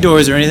 side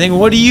doors or anything.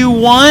 What do you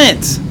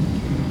want?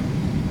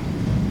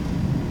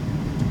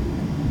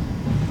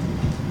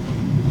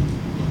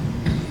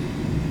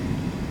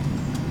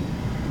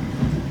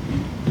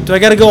 Do I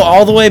gotta go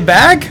all the way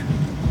back?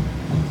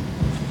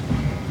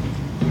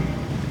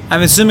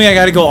 I'm assuming I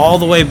gotta go all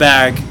the way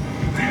back.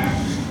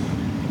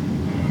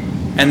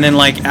 And then,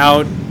 like,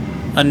 out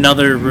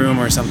another room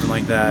or something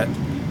like that.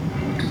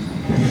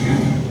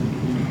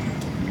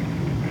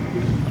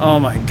 Oh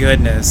my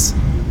goodness.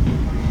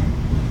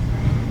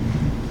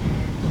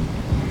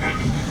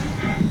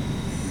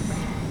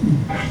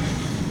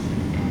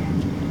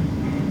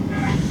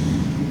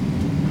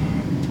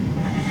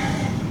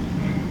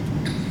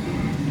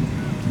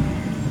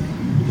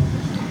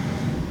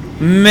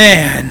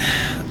 Man,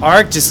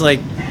 Ark just, like,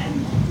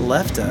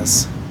 left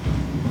us.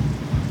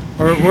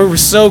 We're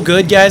so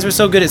good, guys. We're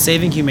so good at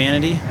saving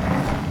humanity.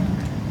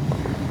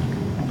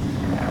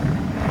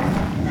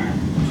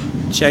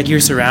 Check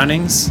your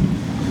surroundings.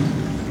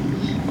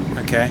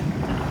 Okay.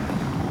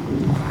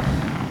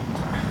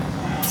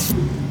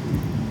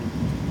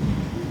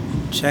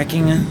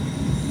 Checking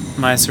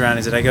my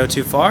surroundings. Did I go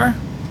too far?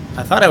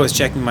 I thought I was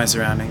checking my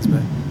surroundings,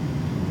 but...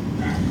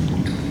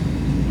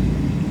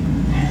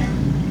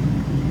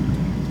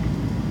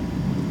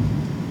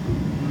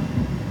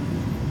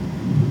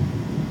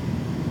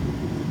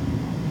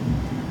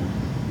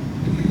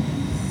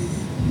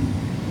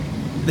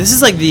 This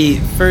is like the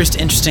first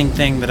interesting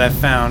thing that I've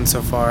found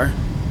so far.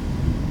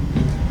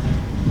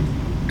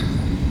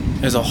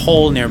 There's a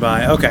hole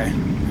nearby. Okay,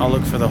 I'll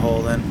look for the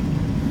hole then.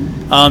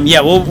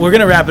 Yeah, we're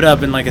gonna wrap it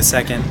up in like a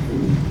second.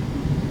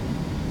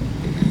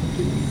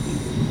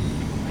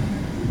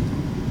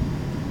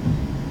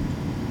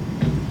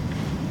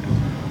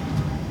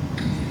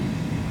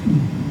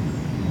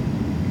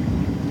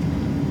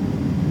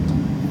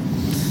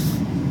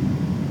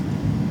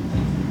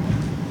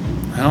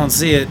 I don't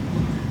see it.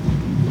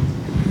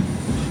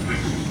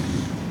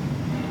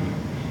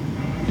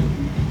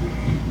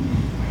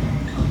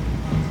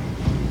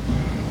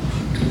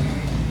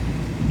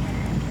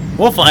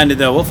 We'll find it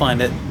though, we'll find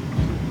it.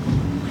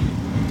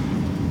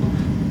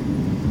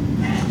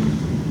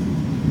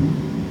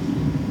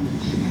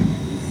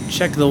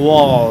 Check the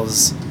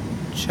walls.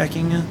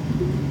 Checking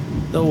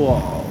the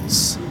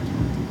walls.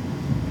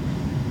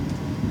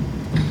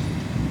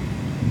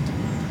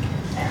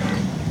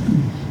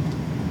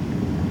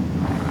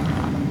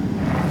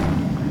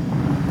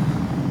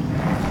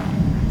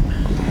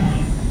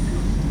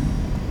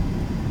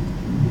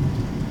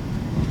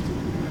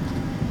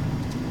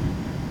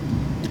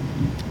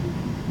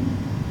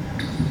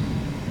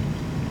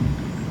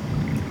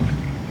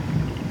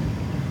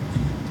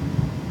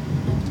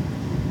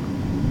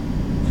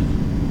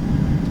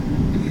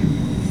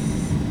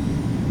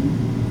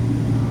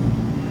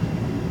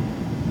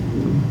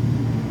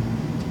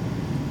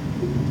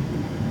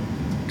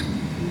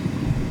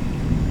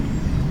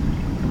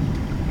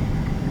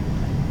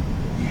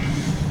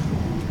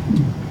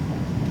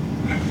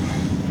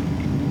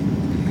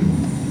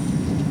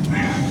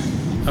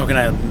 Oh, can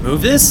I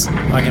move this?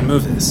 Oh, I can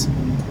move this.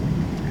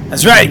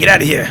 That's right, get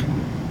out of here.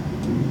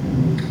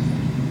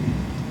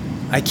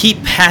 I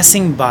keep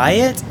passing by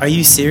it? Are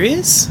you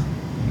serious?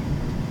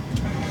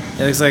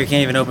 It looks like I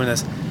can't even open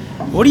this.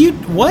 What are you...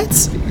 What?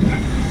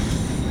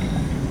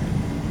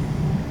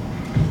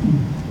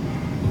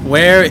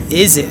 Where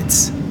is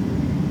it?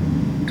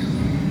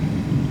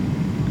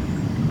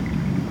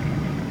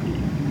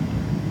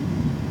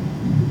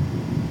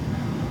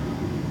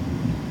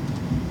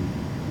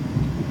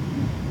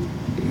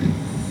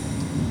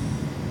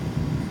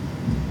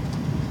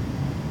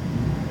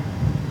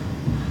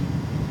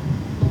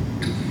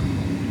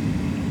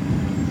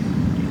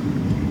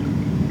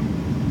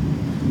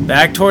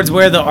 Back towards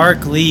where the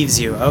arc leaves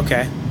you.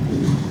 Okay.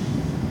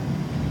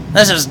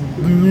 That's just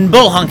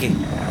bull hunky.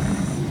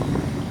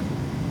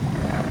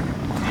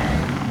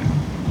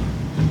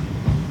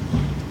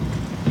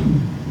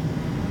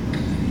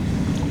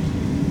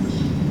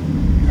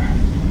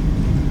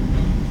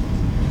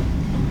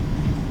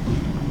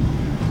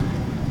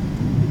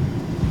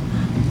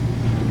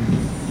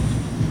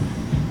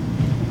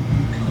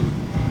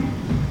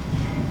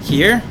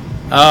 Here?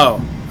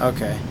 Oh,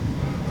 okay.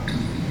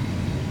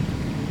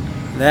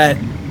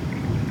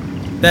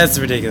 That's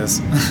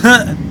ridiculous.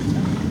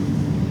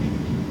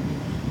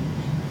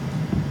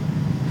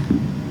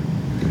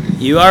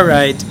 You are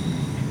right.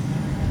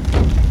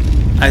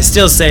 I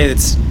still say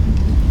it's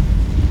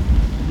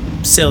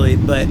silly,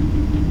 but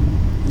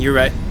you're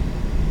right.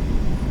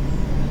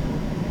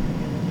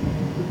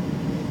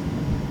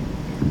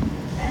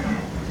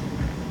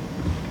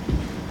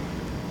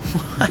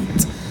 What?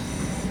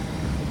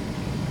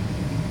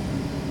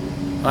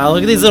 Wow,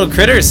 look at these little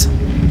critters.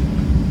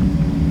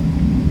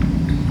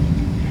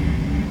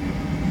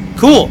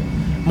 Cool.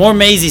 More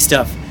mazy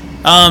stuff.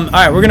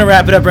 Alright, we're going to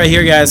wrap it up right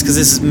here, guys, because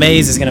this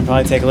maze is going to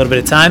probably take a little bit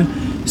of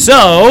time.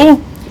 So,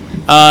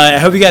 I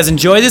hope you guys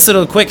enjoy this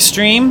little quick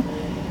stream.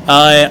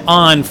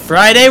 On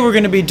Friday, we're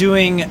going to be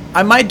doing...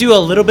 I might do a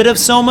little bit of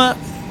Soma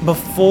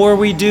before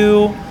we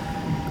do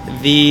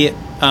the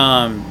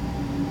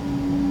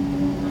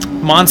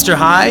Monster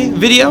High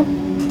video.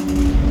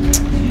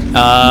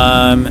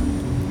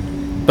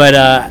 But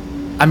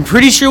I'm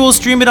pretty sure we'll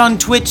stream it on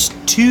Twitch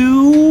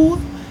too.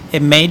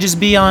 It may just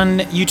be on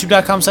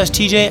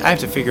youtube.com/TJ. I have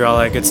to figure all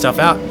that good stuff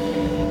out.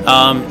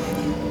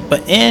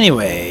 But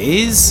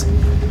anyways,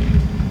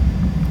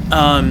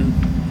 I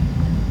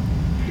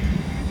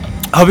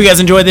hope you guys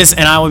enjoyed this,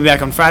 and I will be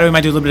back on Friday. We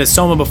might do a little bit of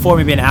Soma before,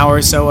 maybe an hour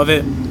or so of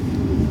it.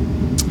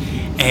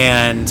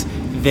 And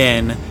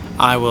then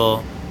I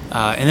will,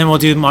 and then we'll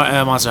do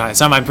Monster High.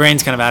 So my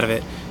brain's kind of out of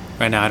it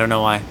right now. I don't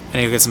know why. I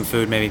need to get some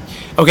food, maybe.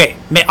 Okay,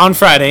 on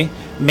Friday,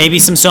 maybe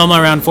some Soma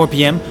around 4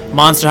 p.m.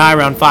 Monster High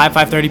around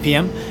 5:30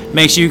 p.m.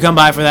 Make sure you come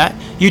by for that.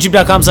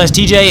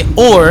 YouTube.com/TJ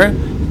or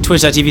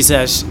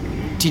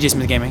Twitch.tv/TJ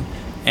Smith Gaming.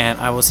 And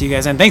I will see you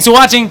guys then. Thanks for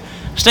watching.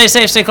 Stay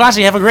safe, stay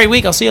classy. Have a great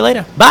week. I'll see you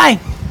later. Bye.